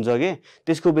प्रेजेन्ट हुन्छ कि,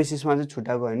 त्यसको बेसिसमा चाहिँ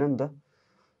छुट्याएको होइन नि त।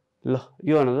 ल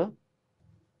यो भन त।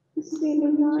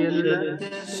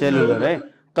 सेलुलर है।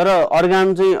 तर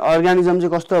अर्गानिजम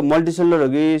चाहिँ कस्तो मल्टिसेलुलर हो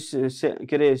कि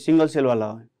के अरे सिङ्गल सेलवाला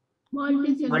हो?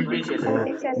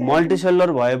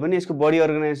 मल्टिसेलुलर भए पनि यसको बडी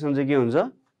अर्गनाइजेसन चाहिँ के हुन्छ?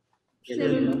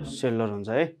 सेलुलर हुन्छ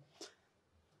है।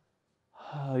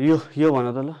 यो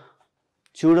भन त ल।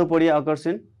 स्युडोपोडिया अकर्स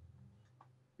इन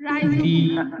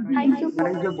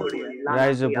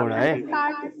राइजोपोडा है।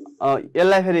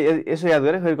 यसलाई फेरि यसो याद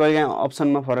गरेँ, फेरि कहिले काहीँ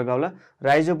अप्सनमा फरक आउला।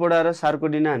 राइजोपोडा र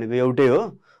सार्कोडिना भनेको एउटै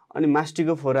हो। अनि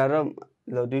मास्टिकोफोरा र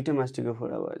ल दुईटै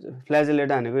मास्टिकोफोरा भएछ।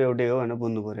 फ्ल्याजेलेटा भनेको एउटै हो भनेर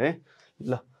बुझ्नु पर्यो है।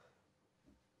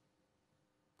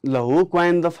 ल हु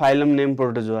coin the phylum name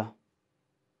protozoa?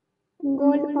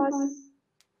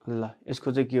 ल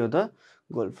यसको चाहिँ के हो त?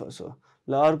 गोल्डफस हो।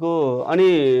 ल अर्को। अनि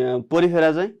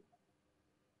पोरिफेरा चाहिँ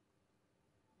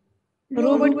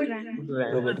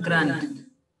रोबर्ट ग्रान्ट।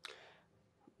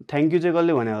 थ्याङ्क यू चाहिँ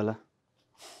कसले भने होला?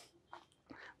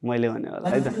 मैले भने होला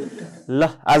है त। ल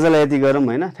आजलाई यति गरौँ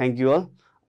होइन। Thank you all.